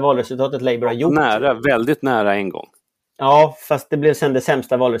sämsta valresultatet Labour har gjort. Väldigt nära en gång. Ja, fast det blev sen det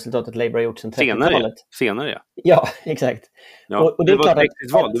sämsta valresultatet Labour har gjort sen 30-talet. Senare, ja. Ja, exakt. Ja, och det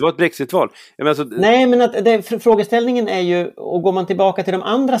var ett Brexitval. Nej, men frågeställningen är ju, och går man tillbaka till de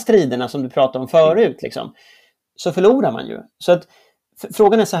andra striderna som du pratade om förut, liksom, så förlorar man ju. Så att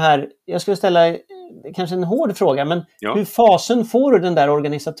frågan är så här, jag skulle ställa kanske en hård fråga, men hur fasen får du den där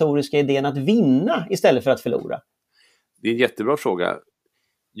organisatoriska idén att vinna istället för att förlora? Det är en jättebra fråga.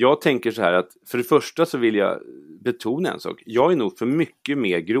 Jag tänker så här att för det första så vill jag betona en sak. Jag är nog för mycket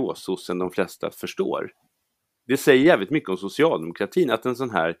mer gråsoss än de flesta förstår. Det säger jävligt mycket om socialdemokratin att en sån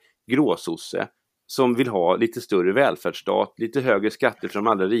här gråsosse som vill ha lite större välfärdsstat, lite högre skatter för de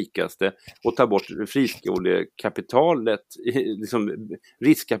allra rikaste och ta bort friskolekapitalet, liksom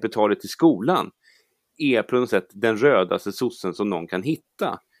riskkapitalet i skolan, är på något sätt den rödaste sossen som någon kan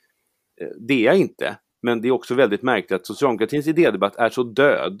hitta. Det är jag inte. Men det är också väldigt märkligt att socialdemokratins idédebatt är så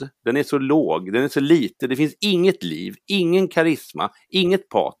död. Den är så låg, den är så lite. Det finns inget liv, ingen karisma, inget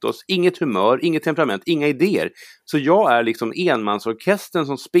patos, inget humör, inget temperament, inga idéer. Så jag är liksom enmansorkestern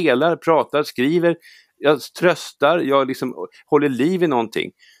som spelar, pratar, skriver, jag tröstar, jag liksom håller liv i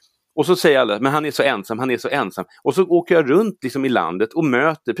någonting. Och så säger alla, men han är så ensam, han är så ensam. Och så åker jag runt liksom i landet och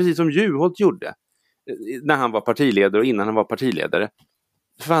möter, precis som Juholt gjorde när han var partiledare och innan han var partiledare.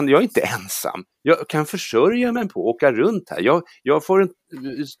 Fan, jag är inte ensam. Jag kan försörja mig på att åka runt här. Jag får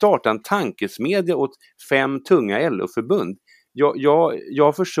starta en tankesmedja åt 5 tunga LO-förbund. Jag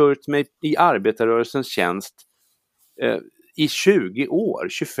har försörjt mig i arbetarrörelsens tjänst i 20 år,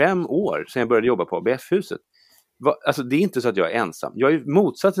 25 år sedan jag började jobba på ABF-huset. Alltså, det är inte så att jag är ensam. Jag är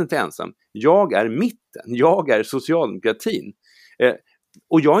motsatsen till ensam. Jag är mitten. Jag är socialdemokratin.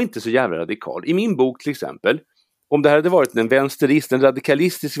 Och jag är inte så jävla radikal. I min bok till exempel, om det här hade varit en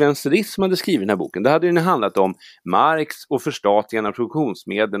radikalistisk vänsterist som hade skrivit den här boken, då hade den handlat om Marx och förstatligande av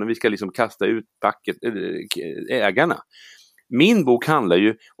produktionsmedlen och vi ska liksom kasta ut ägarna. Min bok handlar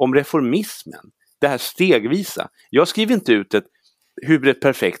ju om reformismen, det här stegvisa. Jag skriver inte ut hur ett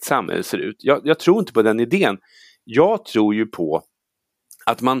perfekt samhälle ser ut. Jag tror inte på den idén. Jag tror ju på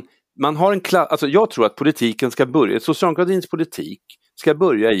att man har en klass, alltså jag tror att politiken ska börja, socialdemokratins politik ska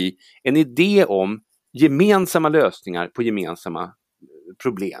börja i en idé om gemensamma lösningar på gemensamma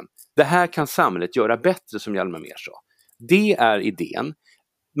problem. Det här kan samhället göra bättre, som Hjalmar Mehr sa. Det är idén.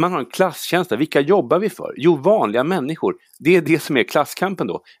 Man har en klasskänsla. Vilka jobbar vi för? Jo, vanliga människor. Det är det som är klasskampen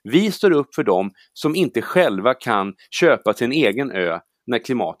då. Vi står upp för dem som inte själva kan köpa sin egen ö när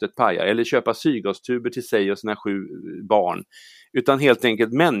klimatet pajar, eller köpa syrgastuber till sig och sina 7 barn. Utan helt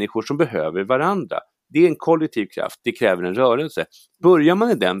enkelt människor som behöver varandra. Det är en kollektiv kraft. Det kräver en rörelse. Börjar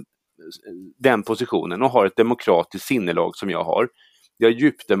man i den positionen och har ett demokratiskt sinnelag som jag har. Jag är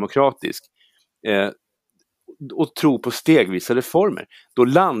djupt demokratisk. Och tror på stegvisa reformer. Då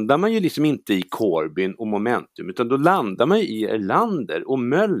landar man ju liksom inte i Corbyn och Momentum, utan då landar man i Erlander och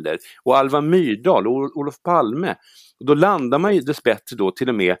Möller och Alva Myrdal och Olof Palme. Och då landar man ju dessbättre då till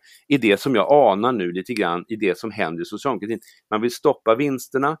och med i det som jag anar nu lite grann i det som händer i socialdemokratin. Man vill stoppa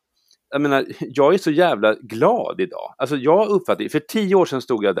vinsterna. Jag menar, jag är så jävla glad idag. Alltså jag uppfattade, för 10 år sedan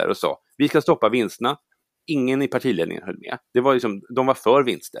stod jag där och sa, vi ska stoppa vinsterna. Ingen i partiledningen höll med. Det var liksom, de var för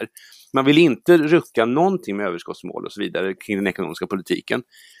vinster. Man vill inte rucka någonting med överskottsmål och så vidare kring den ekonomiska politiken.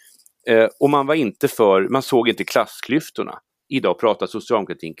 Och man såg inte klassklyftorna. Idag pratar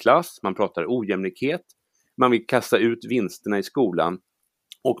socialdemokratin klass, man pratar ojämlikhet. Man vill kasta ut vinsterna i skolan.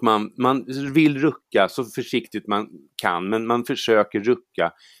 Och man vill rucka så försiktigt man kan, men man försöker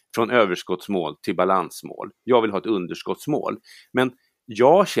rucka från överskottsmål till balansmål. Jag vill ha ett underskottsmål. Men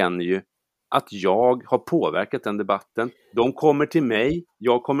jag känner ju att jag har påverkat den debatten. De kommer till mig,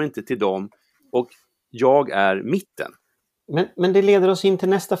 jag kommer inte till dem, och jag är mitten. Men det leder oss in till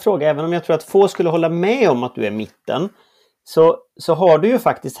nästa fråga. Även om jag tror att få skulle hålla med om att du är mitten, så har du ju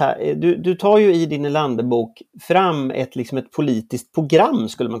faktiskt här, du tar ju i din Erlander-bok fram ett politiskt program,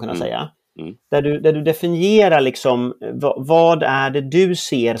 skulle man kunna säga. Där du definierar liksom, vad är det du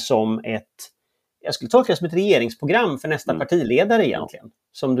ser som jag skulle tolka det som ett regeringsprogram för nästa partiledare egentligen,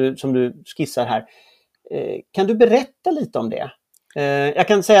 som du skissar här. Kan du berätta lite om det? Jag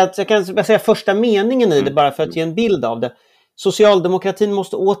kan säga första meningen i det, bara för att ge en bild av det. Socialdemokratin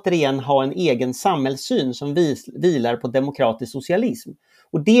måste återigen ha en egen samhällssyn som vilar på demokratisk socialism.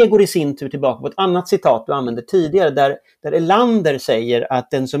 Och det går i sin tur tillbaka på ett annat citat du använde tidigare, där Erlander säger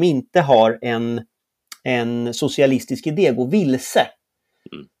att den som inte har en socialistisk idé går vilse.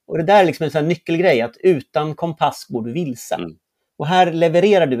 Och det där är liksom en sån här nyckelgrej, att utan kompass går du vilse. Och här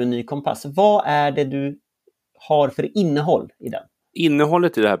levererar du en ny kompass. Vad är det du har för innehåll i den?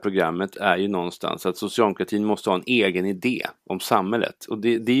 Innehållet i det här programmet är ju någonstans att socialdemokratin måste ha en egen idé om samhället. Och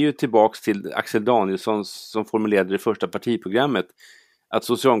det är ju tillbaks till Axel Danielsson som formulerade det första partiprogrammet, att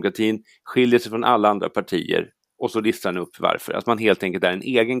socialdemokratin skiljer sig från alla andra partier, och så listar han upp varför. Att man helt enkelt är en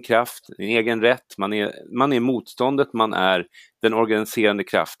egen kraft, en egen rätt, man är motståndet, man är den organiserande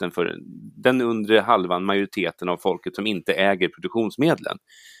kraften för den undre halvan, majoriteten av folket som inte äger produktionsmedlen.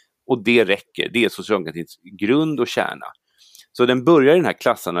 Och det räcker, det är socialdemokratins grund och kärna. Så den börjar i den här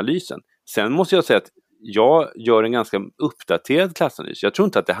klassanalysen. Sen måste jag säga att jag gör en ganska uppdaterad klassanalys. Jag tror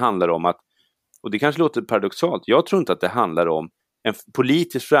inte att det handlar om att, och det kanske låter paradoxalt, jag tror inte att det handlar om en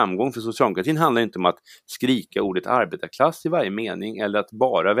politisk framgång för socialdemokratin. Handlar inte om att skrika ordet arbetarklass i varje mening, eller att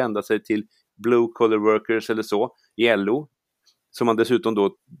bara vända sig till blue collar workers eller så i LO, som man dessutom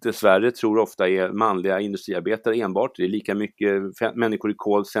då dessvärre tror ofta är manliga industriarbetare enbart. Det är lika mycket människor i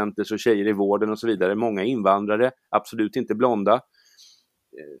callcenters och tjejer i vården och så vidare. Många invandrare, absolut inte blonda.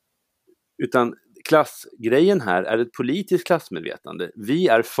 Utan klassgrejen här är ett politiskt klassmedvetande. Vi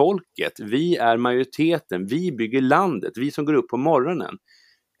är folket, vi är majoriteten, vi bygger landet, vi som går upp på morgonen.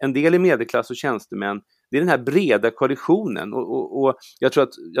 En del är medelklass och tjänstemän. Det är den här breda koalitionen. Och jag tror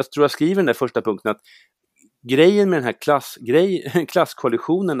jag skriver den där första punkten, att grejen med den här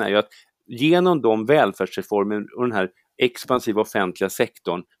klasskoalitionen är ju att genom de välfärdsreformer och den här expansiva offentliga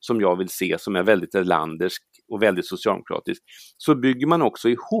sektorn som jag vill se, som är väldigt erlandersk och väldigt socialdemokratisk, så bygger man också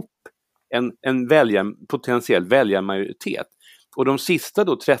ihop en potentiell väljarmajoritet. Och de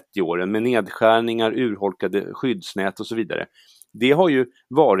sista 30 åren med nedskärningar, urholkade skyddsnät och så vidare, det har ju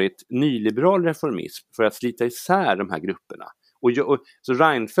varit nyliberal reformism för att slita isär de här grupperna. Så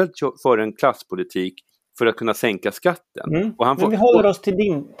Reinfeldt för en klasspolitik för att kunna sänka skatten. Och men vi håller oss till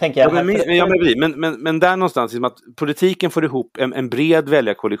din, tänker jag. Men där någonstans, liksom att politiken får ihop en bred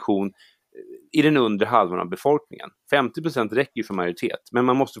väljarkoalition i den undre halvan av befolkningen. 50% räcker ju för majoritet, men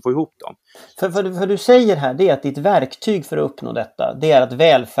man måste få ihop dem. För du säger här, det är att ditt verktyg för att uppnå detta, det är att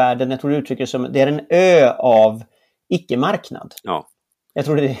välfärden, jag tror du uttrycker som, det är en ö av icke-marknad. Ja. Jag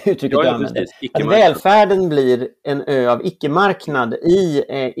tror det är det uttrycket du använder. Att välfärden blir en ö av icke-marknad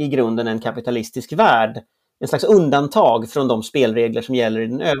i grunden en kapitalistisk värld. En slags undantag från de spelregler som gäller i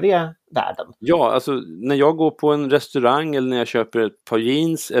den övriga världen. Ja, alltså när jag går på en restaurang, eller när jag köper ett par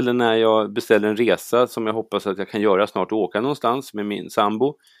jeans, eller när jag beställer en resa som jag hoppas att jag kan göra snart och åka någonstans med min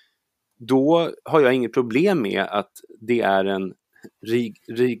sambo, då har jag inget problem med att det är en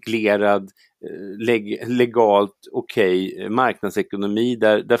reglerad, legalt okej marknadsekonomi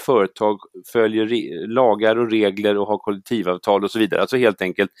där företag följer lagar och regler och har kollektivavtal och så vidare. Alltså helt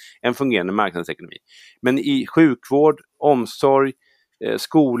enkelt en fungerande marknadsekonomi. Men i sjukvård, omsorg,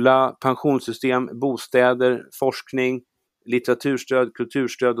 skola, pensionssystem, bostäder, forskning, litteraturstöd,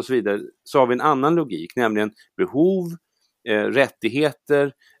 kulturstöd och så vidare, så har vi en annan logik, nämligen behov,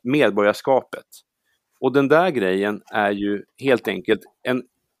 rättigheter, medborgarskapet. Och den där grejen är ju helt enkelt en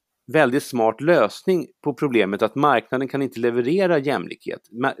väldigt smart lösning på problemet att marknaden kan inte leverera jämlikhet.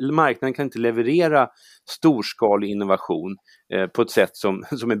 Marknaden kan inte leverera storskalig innovation på ett sätt som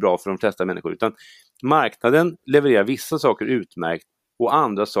är bra för de flesta människor. Utan marknaden levererar vissa saker utmärkt och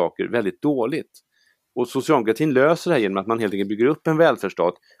andra saker väldigt dåligt. Och socialdemokratin löser det här genom att man helt enkelt bygger upp en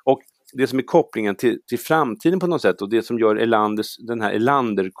välfärdsstat. Och det som är kopplingen till framtiden på något sätt, och det som gör den här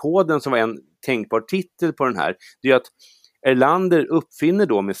Erlander-koden, som var en tänkbar titel på den här, det är att Erlander uppfinner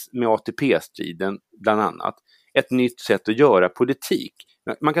då med ATP-striden bland annat ett nytt sätt att göra politik.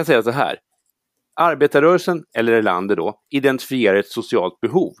 Man kan säga så här: arbetarrörelsen, eller Erlander då, identifierar ett socialt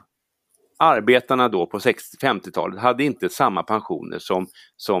behov. Arbetarna då på 50-talet hade inte samma pensioner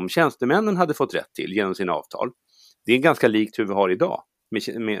som tjänstemännen hade fått rätt till genom sina avtal. Det är ganska likt hur vi har idag.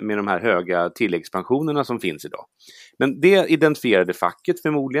 med de här höga tilläggspensionerna som finns idag. Men det identifierade facket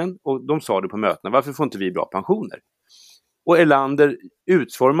förmodligen, och de sa det på mötena: varför får inte vi bra pensioner? Och Erlander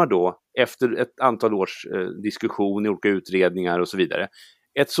utformar då, efter ett antal års diskussion i olika utredningar och så vidare,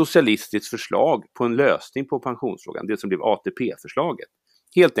 ett socialistiskt förslag på en lösning på pensionsfrågan, det som blev ATP-förslaget.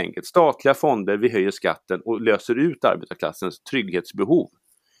 Helt enkelt, statliga fonder, vi höjer skatten och löser ut arbetarklassens trygghetsbehov.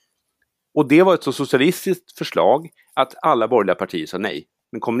 Och det var ett så socialistiskt förslag att alla borgerliga partier sa nej.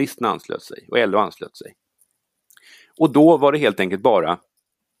 Men kommunisterna anslöt sig och LO anslöt sig. Och då var det helt enkelt bara: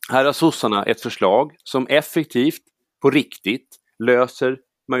 här har sossarna ett förslag som effektivt, på riktigt, löser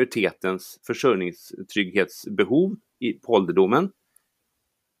majoritetens försörjningstrygghetsbehov på ålderdomen.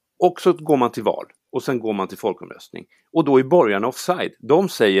 Och så går man till val. Och sen går man till folkomröstning. Och då är borgarna offside. De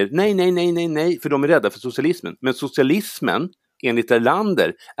säger nej, för de är rädda för socialismen. Men socialismen, enligt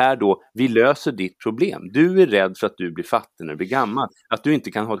Erlander, är då: vi löser ditt problem. Du är rädd för att du blir fattig när du blir gammal. Att du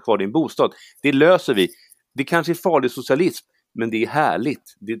inte kan ha kvar din bostad. Det löser vi. Det kanske är farlig socialism, men det är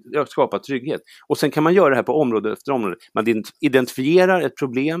härligt. Det skapar trygghet. Och sen kan man göra det här på område efter område. Man identifierar ett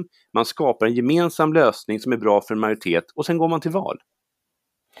problem. Man skapar en gemensam lösning som är bra för en majoritet. Och sen går man till val.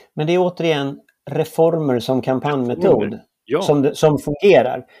 Men det är återigen reformer som kampanjmetod, ja, som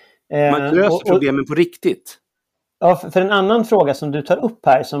fungerar. Man löser problemen på riktigt. Ja, för en annan fråga som du tar upp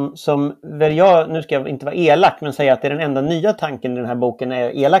här, som väl jag, nu ska jag inte vara elak, men säga att det är den enda nya tanken i den här boken,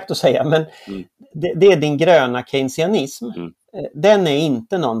 är elakt att säga, men det är din gröna keynesianism. Den är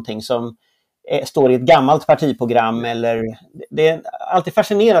inte någonting som står i ett gammalt partiprogram, eller det är alltid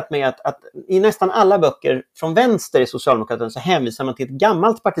fascinerat med att i nästan alla böcker från vänster i Socialdemokraterna så hänvisar man till ett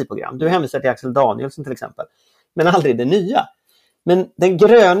gammalt partiprogram. Du hänvisar till Axel Danielsson till exempel, men aldrig det nya. Men den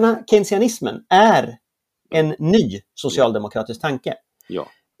gröna keynesianismen är en ny socialdemokratisk tanke. Ja.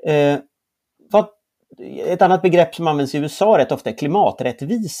 Ett annat begrepp som används i USA rätt ofta är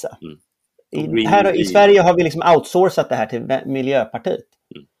klimaträttvisa. I Sverige har vi liksom outsourcat det här till Miljöpartiet.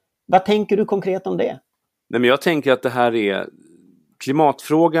 Vad tänker du konkret om det? Nej, men jag tänker att det här är...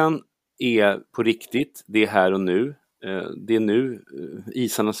 Klimatfrågan är på riktigt. Det är här och nu. Det är nu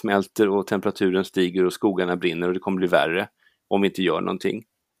isarna smälter och temperaturen stiger och skogarna brinner, och det kommer bli värre om vi inte gör någonting.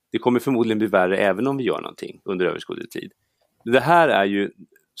 Det kommer förmodligen bli värre även om vi gör någonting under överskådlig tid. Det här är ju...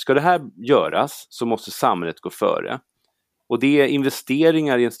 Ska det här göras så måste samhället gå före. Och det är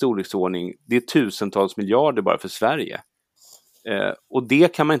investeringar i en storleksordning, det är tusentals miljarder bara för Sverige. Och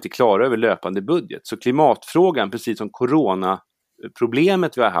det kan man inte klara över löpande budget. Så klimatfrågan, precis som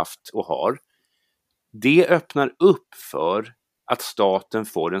coronaproblemet vi har haft och har, det öppnar upp för att staten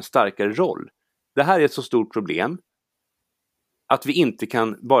får en starkare roll. Det här är ett så stort problem att vi inte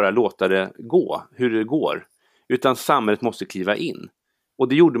kan bara låta det gå hur det går, utan samhället måste kliva in. Och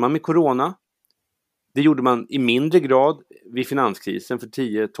det gjorde man med corona. Det gjorde man i mindre grad vid finanskrisen för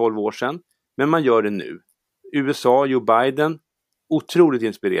 10-12 år sedan. Men man gör det nu. USA, Joe Biden, otroligt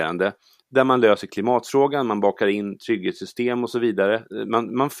inspirerande. Där man löser klimatfrågan, man bakar in trygghetssystem och så vidare.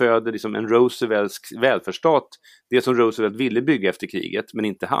 Man föder liksom en Roosevelts välfärdsstat. Det som Roosevelt ville bygga efter kriget, men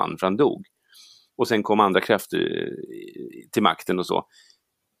inte han, för han dog. Och sen kom andra krafter till makten och så.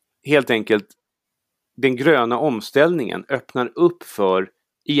 Helt enkelt, den gröna omställningen öppnar upp för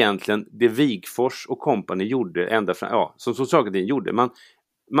egentligen det Wigforss och kompani gjorde ända fram, som socialdemokratin gjorde.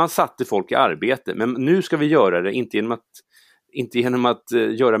 Man satte folk i arbete, men nu ska vi göra det inte genom att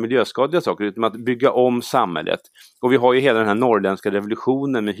göra miljöskadliga saker, utan att bygga om samhället. Och vi har ju hela den här norrländska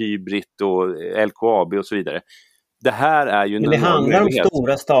revolutionen med Hybrid och LKAB och så vidare. Det här är ju... Men det handlar om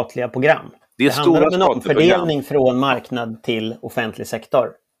stora statliga program. Det handlar om en omfördelning från marknad till offentlig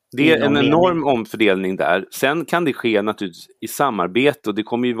sektor. Det är en enorm omfördelning där. Sen kan det ske naturligtvis i samarbete, och det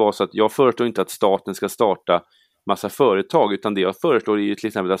kommer ju vara så att jag föreslår inte att staten ska starta massa företag, utan det jag föreslår är ju till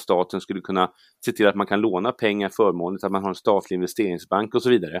exempel att staten skulle kunna se till att man kan låna pengar förmånligt, att man har en statlig investeringsbank och så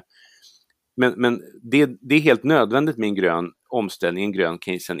vidare. Men det är helt nödvändigt med en grön omställning, en grön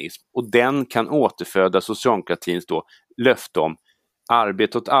keynesianism, och den kan återföda socialdemokratins då löfte om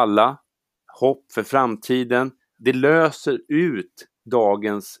arbete åt alla, hopp för framtiden. Det löser ut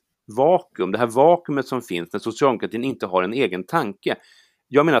dagens vakuum, det här vakuumet som finns när socialdemokratin inte har en egen tanke.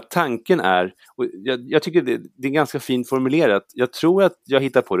 Jag menar att tanken är, och jag tycker det är ganska fint formulerat, jag tror att jag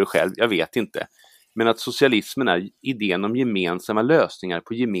hittar på det själv, jag vet inte, men att socialismen är idén om gemensamma lösningar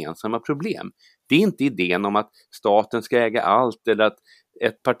på gemensamma problem. Det är inte idén om att staten ska äga allt eller att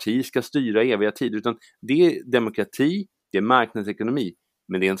ett parti ska styra eviga tider, utan det är demokrati, det är marknadsekonomi.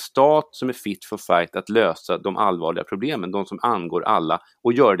 Men det är en stat som är fit for fight att lösa de allvarliga problemen, de som angår alla,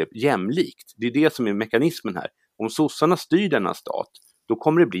 och göra det jämlikt. Det är det som är mekanismen här. Om sossarna styr denna stat, då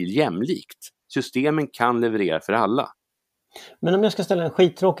kommer det bli jämlikt. Systemen kan leverera för alla. Men om jag ska ställa en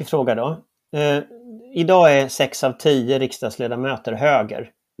skittråkig fråga då. Idag är 6 av 10 riksdagsledamöter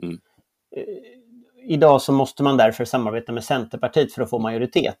höger. Mm. Idag så måste man därför samarbeta med Centerpartiet för att få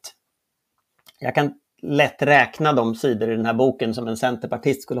majoritet. Jag kan lätt räkna de sidor i den här boken som en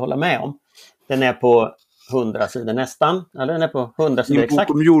centerpartist skulle hålla med om. Den är på 100 sidor nästan. Eller den är på 100 sidor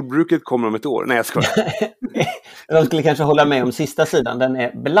exakt. Om jordbruket kommer om ett år. Nej, jag skojar. De skulle kanske hålla med om sista sidan. Den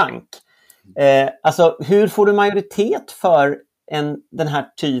är blank. Alltså, hur får du majoritet för den här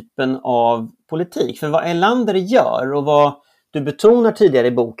typen av politik? För vad Erlander gör och vad du betonar tidigare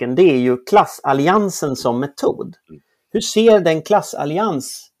i boken, det är ju klassalliansen som metod. Hur ser den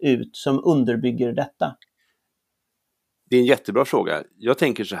klassallians ut som underbygger detta? Det är en jättebra fråga. Jag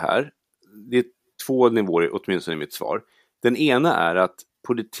tänker så här. Det är 2 nivåer åtminstone i mitt svar. Den ena är att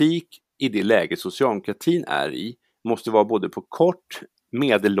politik i det läge socialdemokratin är i måste vara både på kort,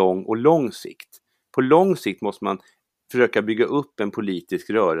 medellång och lång sikt. På lång sikt måste man försöka bygga upp en politisk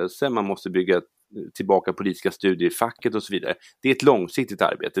rörelse. Man måste bygga tillbaka politiska studier i facket och så vidare. Det är ett långsiktigt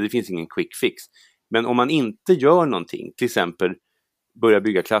arbete. Det finns ingen quick fix. Men om man inte gör någonting, till exempel börja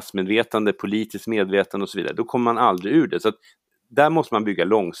bygga klassmedvetande, politiskt medvetande och så vidare, då kommer man aldrig ur det. Så att där måste man bygga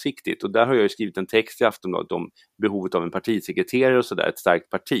långsiktigt. Och där har jag ju skrivit en text i Aftonbladet om behovet av en partisekreterare och sådär, ett starkt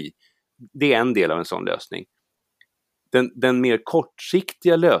parti. Det är en del av en sån lösning. Den mer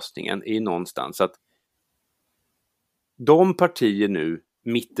kortsiktiga lösningen är ju någonstans att de partier nu,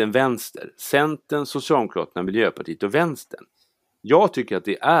 mitten-vänster, Centern, Socialdemokraterna, Miljöpartiet och Vänstern. Jag tycker att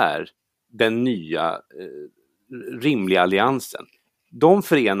det är den nya rimliga alliansen. De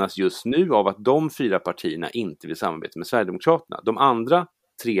förenas just nu av att de 4 partierna inte vill samarbeta med Sverigedemokraterna. De andra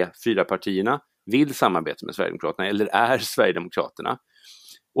 3-4 partierna vill samarbeta med Sverigedemokraterna eller är Sverigedemokraterna.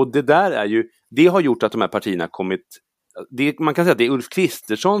 Och det där är ju, det har gjort att de här partierna kommit, man kan säga att det är Ulf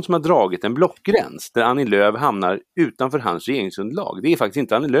Kristersson som har dragit en blockgräns där Annie Lööf hamnar utanför hans regeringsunderlag. Det är faktiskt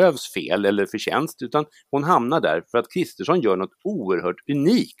inte Annie Lööfs fel eller förtjänst, utan hon hamnar där för att Kristersson gör något oerhört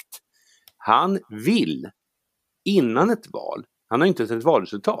unikt. Han vill innan ett val, han har inte sett ett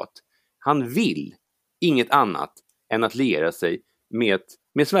valresultat, han vill inget annat än att liera sig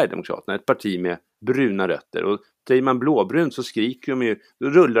med Sverigedemokraterna, ett parti med bruna rötter. Och säger man blåbrunt så skriker de ju, då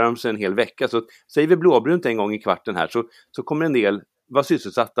rullar de sig en hel vecka. Så säger vi blåbrunt en gång i kvarten här så kommer en del vara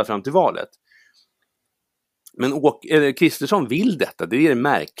sysselsatta fram till valet. Men Kristersson vill detta, det är det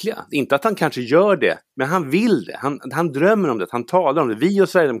märkliga. Inte att han kanske gör det, men han vill det. Han drömmer om det, han talar om det. Vi och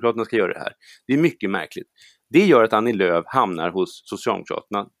Sverigedemokraterna ska göra det här. Det är mycket märkligt. Det gör att Annie Lööf hamnar hos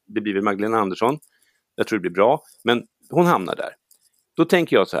Socialdemokraterna. Det blir väl Magdalena Andersson. Jag tror det blir bra, men hon hamnar där. Då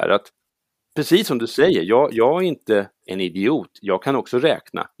tänker jag så här att precis som du säger, jag är inte en idiot. Jag kan också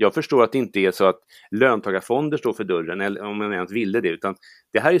räkna. Jag förstår att det inte är så att löntagarfonder står för dörren, eller om man ens ville det, utan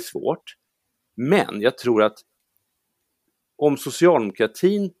det här är svårt. Men jag tror att om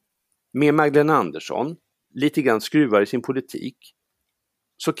socialdemokratin med Magdalena Andersson lite grann skruvar i sin politik,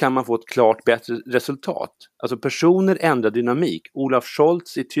 så kan man få ett klart bättre resultat. Alltså personer ändrar dynamik. Olaf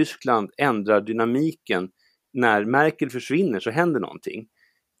Scholz i Tyskland ändrar dynamiken. När Merkel försvinner så händer någonting.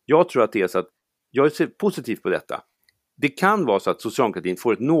 Jag tror att det är så att jag ser positivt på detta. Det kan vara så att socialdemokratin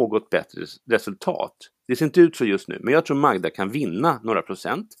får ett något bättre resultat. Det ser inte ut så just nu, men jag tror Magda kan vinna några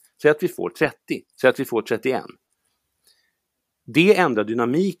procent. Säg att vi får 30, säg att vi får 31. Det ändrar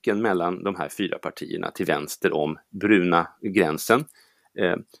dynamiken mellan de här 4 partierna till vänster om bruna gränsen.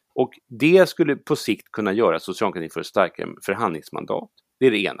 Och det skulle på sikt kunna göra socialdemokratin för ett starkare förhandlingsmandat. Det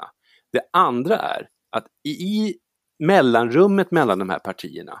är det ena. Det andra är att i mellanrummet mellan de här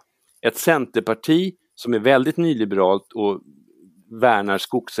partierna, ett centerparti som är väldigt nyliberalt och värnar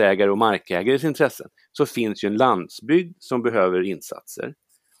skogsägare och markägares intressen, så finns ju en landsbygd som behöver insatser.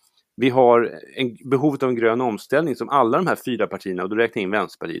 Vi har behovet av en grön omställning som alla de här 4 partierna, och då räknar in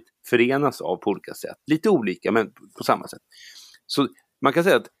Vänsterpartiet, förenas av på olika sätt. Lite olika, men på samma sätt. Så man kan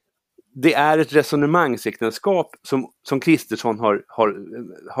säga att det är ett resonemangsäktenskap som Kristersson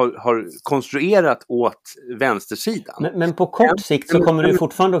har konstruerat åt vänstersidan. Men på kort sikt så kommer du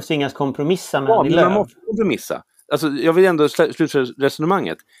fortfarande att tvingas kompromissa med Annie Lööf. Man måste kompromissa. Alltså, jag vill ändå sluta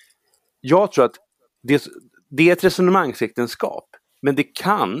resonemanget. Jag tror att det är ett resonemangsäktenskap. Men det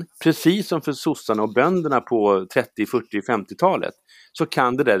kan, precis som för sossarna och bönderna på 30, 40, 50-talet, så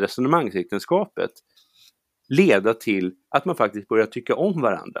kan det där resonemangsäktenskapet leda till att man faktiskt börjar tycka om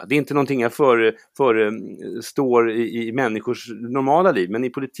varandra. Det är inte någonting jag förestår i människors normala liv, men i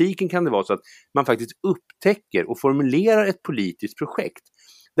politiken kan det vara så att man faktiskt upptäcker och formulerar ett politiskt projekt.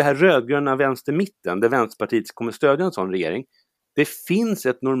 Det här rödgröna vänstermitten, där Vänsterpartiet kommer stödja en sån regering, det finns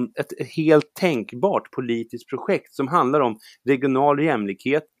ett helt tänkbart politiskt projekt som handlar om regional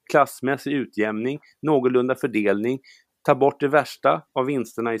jämlikhet, klassmässig utjämning, någorlunda fördelning, ta bort det värsta av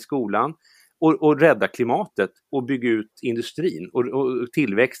vinsterna i skolan och rädda klimatet och bygga ut industrin och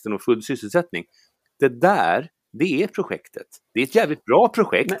tillväxten och full sysselsättning. Det är projektet. Det är ett jävligt bra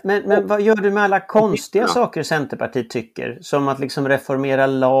projekt. Men vad gör du med alla konstiga saker Centerpartiet tycker? Som att liksom reformera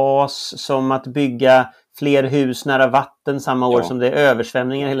LAS, som att bygga fler hus nära vatten samma år som det är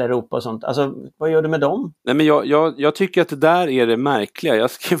översvämningar i hela Europa och sånt. Alltså, vad gör du med dem? Nej, men jag tycker att det där är det märkliga.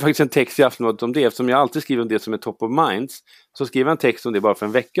 Jag skrev faktiskt en text i Aftonbladet om det. Eftersom jag alltid skriver om det som är top of minds, så skrev jag en text om det bara för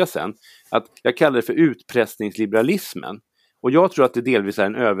en vecka sedan. Att jag kallar det för utpressningsliberalismen. Och jag tror att det delvis är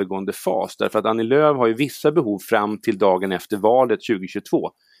en övergående fas. Därför att Annie Lööf har ju vissa behov fram till dagen efter valet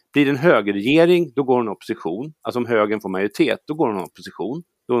 2022. Blir det en högerregering, då går hon opposition. Alltså om högern får majoritet, då går hon opposition.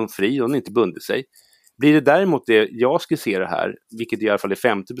 Då är hon fri och hon inte bundit sig. Blir det däremot det jag skisserar här, vilket i alla fall är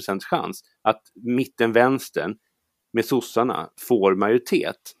 50% chans, att mitten-vänstern med sossarna får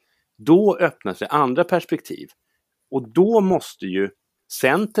majoritet, då öppnar sig andra perspektiv. Och då måste ju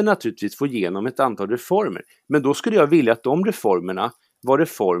Centern naturligtvis få igenom ett antal reformer. Men då skulle jag vilja att de reformerna var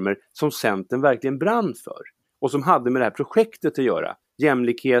reformer som Centern verkligen brann för. Och som hade med det här projektet att göra.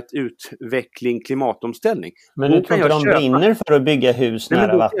 Jämlikhet, utveckling, klimatomställning. Men du tror inte de brinner för att bygga hus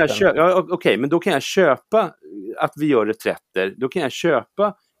nära vatten? Okej, men då kan jag köpa att vi gör reträtter. Då kan jag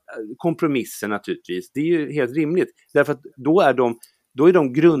köpa kompromisser naturligtvis. Det är ju helt rimligt. Därför att då är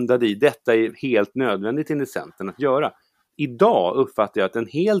de grundade i detta är helt nödvändigt enligt Centern att göra. Idag uppfattar jag att en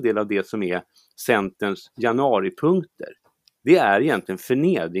hel del av det som är Centerns januaripunkter, det är egentligen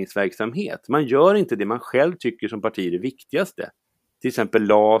förnedringsverksamhet. Man gör inte det man själv tycker som parti är det viktigaste. Till exempel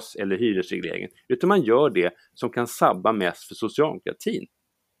LAS eller hyresregleringen. Utan man gör det som kan sabba mest för socialdemokratin.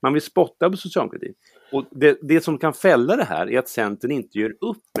 Man vill spotta på socialdemokratin. Och det som kan fälla det här är att Centern inte gör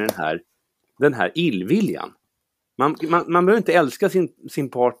upp med den här illviljan. Man behöver inte älska sin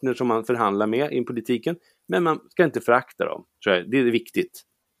partner som man förhandlar med i politiken. Men man ska inte förakta dem. Tror jag. Det är viktigt.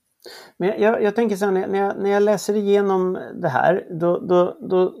 Men jag tänker så här, när jag läser igenom det här,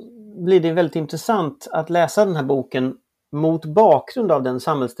 då blir det väldigt intressant att läsa den här boken mot bakgrund av den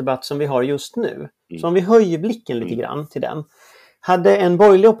samhällsdebatt som vi har just nu. Så om vi höjer blicken lite grann till den. Hade en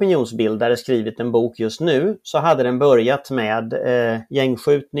borgerlig opinionsbildare skrivit en bok just nu, så hade den börjat med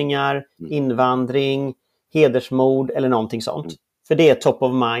gängskjutningar, invandring, hedersmord eller någonting sånt. För det är top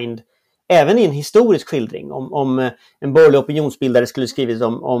of mind. Även i en historisk skildring, om en borgerlig opinionsbildare skulle skrivit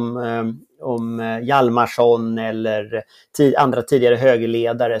om Hjalmarsson eller andra tidigare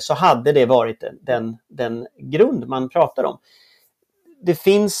högerledare, så hade det varit den grund man pratar om.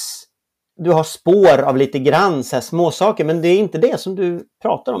 Du har spår av lite grann så här småsaker, men det är inte det som du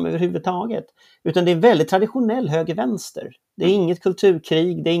pratar om överhuvudtaget. Utan det är väldigt traditionell höger-vänster. Det är inget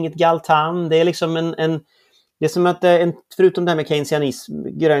kulturkrig, det är inget galtan, det är liksom det är som att förutom det här med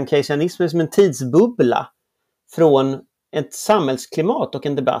grön keynesianism, är som en tidsbubbla från ett samhällsklimat och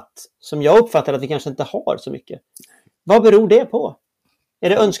en debatt som jag uppfattar att vi kanske inte har så mycket. Vad beror det på? Är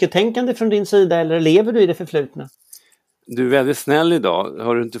det önsketänkande från din sida eller lever du i det förflutna? Du är väldigt snäll idag.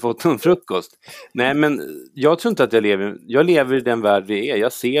 Har du inte fått någon frukost? Nej, men jag tror inte att jag lever i den värld vi är.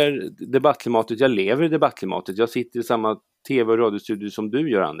 Jag ser debattklimatet, jag lever i debattklimatet. Jag sitter i samma tv- och radiostudio som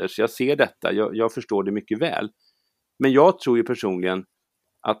du gör, Anders. Jag ser detta, jag förstår det mycket väl. Men jag tror ju personligen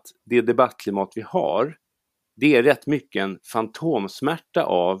att det debattklimat vi har, det är rätt mycket en fantomsmärta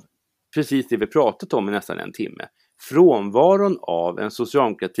av precis det vi pratat om i nästan en timme. Frånvaron av en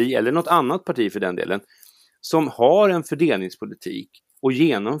socialdemokrati eller något annat parti för den delen som har en fördelningspolitik och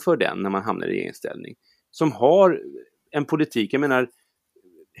genomför den när man hamnar i regeringsställning. Som har en politik, jag menar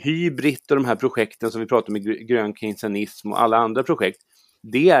hybrid och de här projekten som vi pratar om med grön keynesianism och alla andra projekt,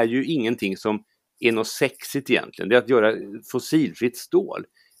 det är ju ingenting som är något sexigt egentligen. Det är att göra fossilfritt stål.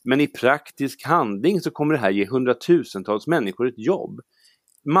 Men i praktisk handling så kommer det här ge hundratusentals människor ett jobb.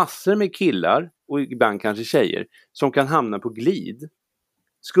 Massor med killar och ibland kanske tjejer som kan hamna på glid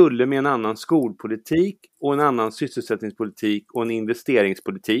skulle med en annan skolpolitik och en annan sysselsättningspolitik och en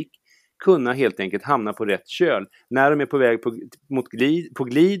investeringspolitik kunna helt enkelt hamna på rätt köl när de är på väg på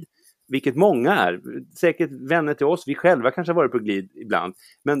glid, vilket många är, säkert vänner till oss, vi själva kanske har varit på glid ibland,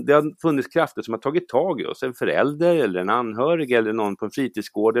 men det har funnits krafter som har tagit tag i oss, en förälder eller en anhörig eller någon på en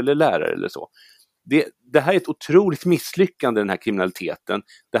fritidsgård eller lärare eller så. Det här är ett otroligt misslyckande, den här kriminaliteten,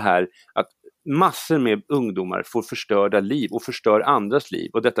 det här att massor med ungdomar får förstörda liv och förstör andras liv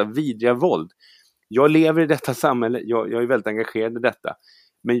och detta vidriga våld. Jag lever i detta samhälle, jag är väldigt engagerad i detta.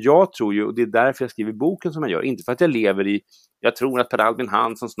 Men jag tror ju, och det är därför jag skriver boken som jag gör, inte för att jag tror att Per Albin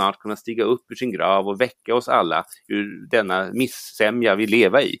Hansson snart kommer stiga upp ur sin grav och väcka oss alla ur denna missämja vi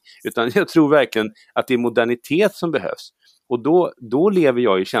lever i. Utan jag tror verkligen att det är modernitet som behövs. Och då lever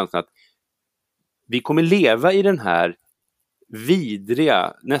jag i känslan att vi kommer leva i den här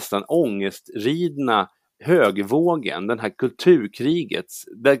vidriga, nästan ångestridna högvågen, den här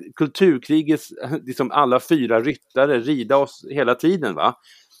kulturkrigets liksom alla 4 ryttare rida oss hela tiden, va?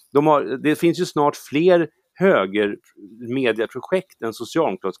 Det finns ju snart fler högermediaprojekt än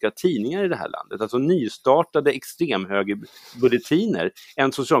socialdemokratiska tidningar i det här landet. Alltså nystartade extremhögerbulletiner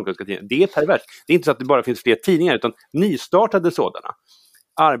än socialdemokratiska tidningar. Det är perverst. Det är inte så att det bara finns fler tidningar, utan nystartade sådana.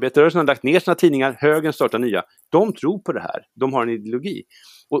 Arbetarrörelsen har lagt ner sina tidningar, högern startar nya. De tror på det här. De har en ideologi.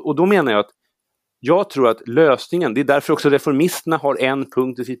 Och då menar jag tror att lösningen, det är därför också reformisterna har en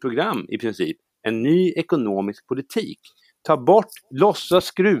punkt i sitt program i princip. En ny ekonomisk politik. Ta bort, lossa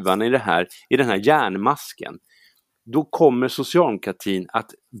skruvarna i den här järnmasken. Då kommer socialdemokratin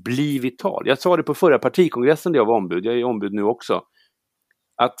att bli vital. Jag sa det på förra partikongressen där jag var ombud, jag är ombud nu också.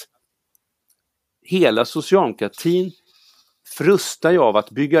 Att hela socialdemokratin frustar jag av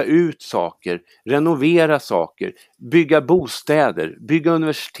att bygga ut saker, renovera saker, bygga bostäder, bygga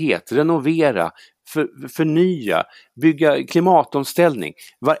universitet, renovera, förnya, bygga klimatomställning.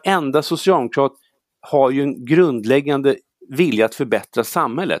 Varenda socialdemokrat har ju en grundläggande vilja att förbättra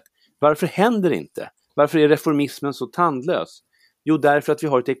samhället. Varför händer det inte? Varför är reformismen så tandlös? Jo, därför att vi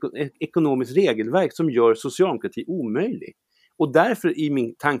har ett ekonomiskt regelverk som gör socialdemokrati omöjlig. Och därför i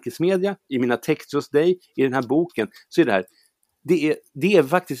min tankesmedja, i mina texter hos dig, i den här boken, så är det här, det är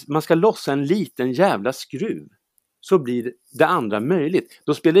faktiskt, man ska lossa en liten jävla skruv. Så blir det andra möjligt.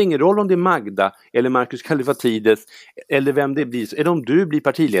 Då spelar det ingen roll om det är Magda eller Marcus Kallifatides eller vem det blir, eller om du blir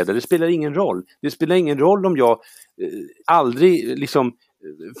partiledare. Det spelar ingen roll. Det spelar ingen roll om jag aldrig liksom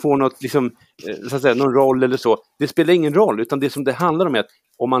får något liksom, så att säga, någon roll eller så. Det spelar ingen roll, utan det som det handlar om är att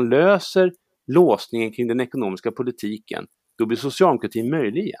om man löser låsningen kring den ekonomiska politiken, då blir socialdemokratin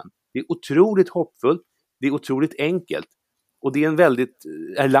möjlig igen. Det är otroligt hoppfullt, det är otroligt enkelt. Och det är en väldigt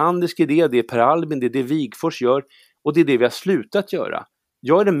erlandersk idé, det är Per Albin, det är det Wigforss gör, och det är det vi har slutat göra.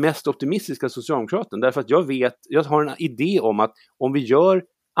 Jag är den mest optimistiska socialdemokraten därför att jag har en idé om att om vi gör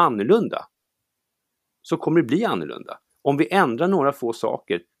annorlunda så kommer det bli annorlunda. Om vi ändrar några få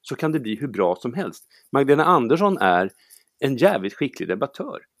saker så kan det bli hur bra som helst. Magdalena Andersson är en jävligt skicklig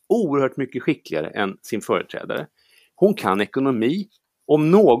debattör. Oerhört mycket skickligare än sin företrädare. Hon kan ekonomi.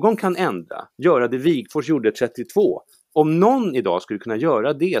 Om någon kan göra det Wigforss gjorde 32. Om någon idag skulle kunna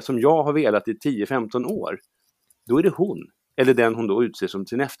göra det som jag har velat i 10-15 år, då är det hon. Eller den hon då utser som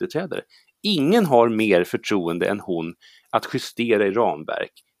sin efterträdare. Ingen har mer förtroende än hon att justera i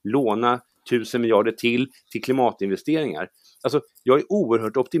ramverk. Låna 1000 miljarder till klimatinvesteringar. Alltså, jag är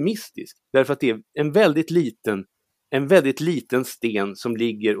oerhört optimistisk. Därför att det är en väldigt liten sten som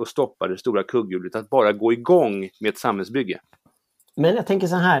ligger och stoppar det stora kugghjulet att bara gå igång med ett samhällsbygge. Men jag tänker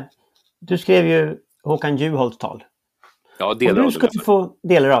så här. Du skrev ju Håkan Juholts tal. Ja, delar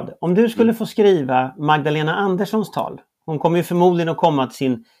av det. Om du skulle få skriva Magdalena Anderssons tal. Hon kommer ju förmodligen att komma till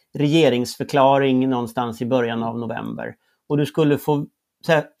sin regeringsförklaring någonstans i början av november. Och du skulle få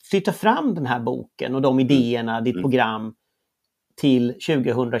flytta fram den här boken och de idéerna, ditt program till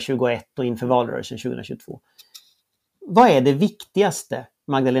 2021 och inför valrörelsen 2022. Vad är det viktigaste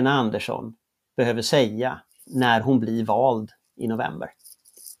Magdalena Andersson behöver säga när hon blir vald i november?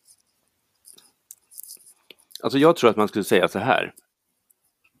 Alltså jag tror att man skulle säga så här.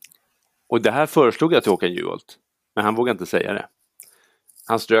 Och det här föreslog jag till Håkan Juholt. Men han vågade inte säga det.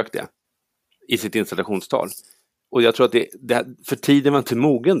 Han strök det i sitt installationstal. Och jag tror att för tiden var inte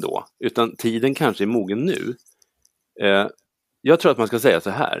mogen då. Utan tiden kanske är mogen nu. Jag tror att man ska säga så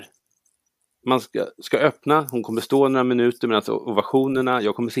här. Man ska öppna, hon kommer stå några minuter medan ovationerna,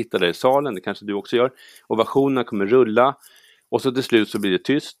 jag kommer sitta där i salen, det kanske du också gör. Ovationerna kommer rulla. Och så till slut så blir det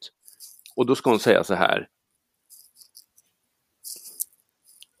tyst. Och då ska hon säga så här.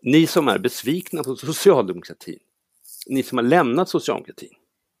 Ni som är besvikna på socialdemokratin, ni som har lämnat socialdemokratin,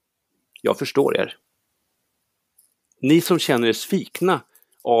 jag förstår er. Ni som känner er svikna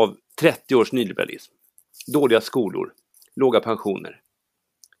av 30 års nyliberalism, dåliga skolor, låga pensioner.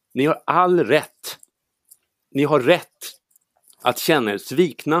 Ni har all rätt. Ni har rätt att känna er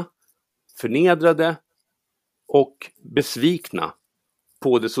svikna, förnedrade och besvikna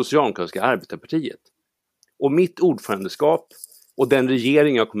på det socialdemokratiska arbetarpartiet. Och mitt ordförandeskap och den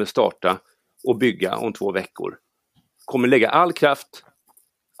regering jag kommer starta och bygga om 2 veckor kommer lägga all kraft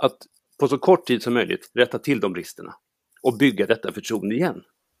att på så kort tid som möjligt rätta till de bristerna och bygga detta förtroende igen.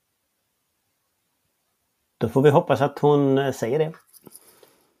 Då får vi hoppas att hon säger det.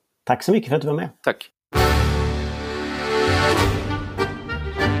 Tack så mycket för att du var med. Tack.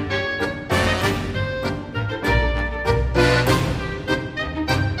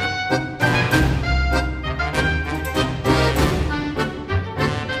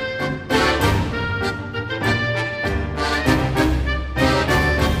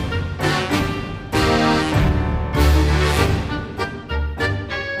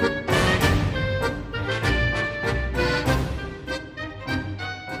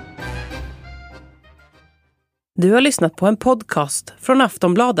 Du har lyssnat på en podcast från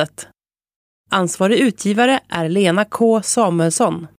Aftonbladet. Ansvarig utgivare är Lena K. Samuelsson.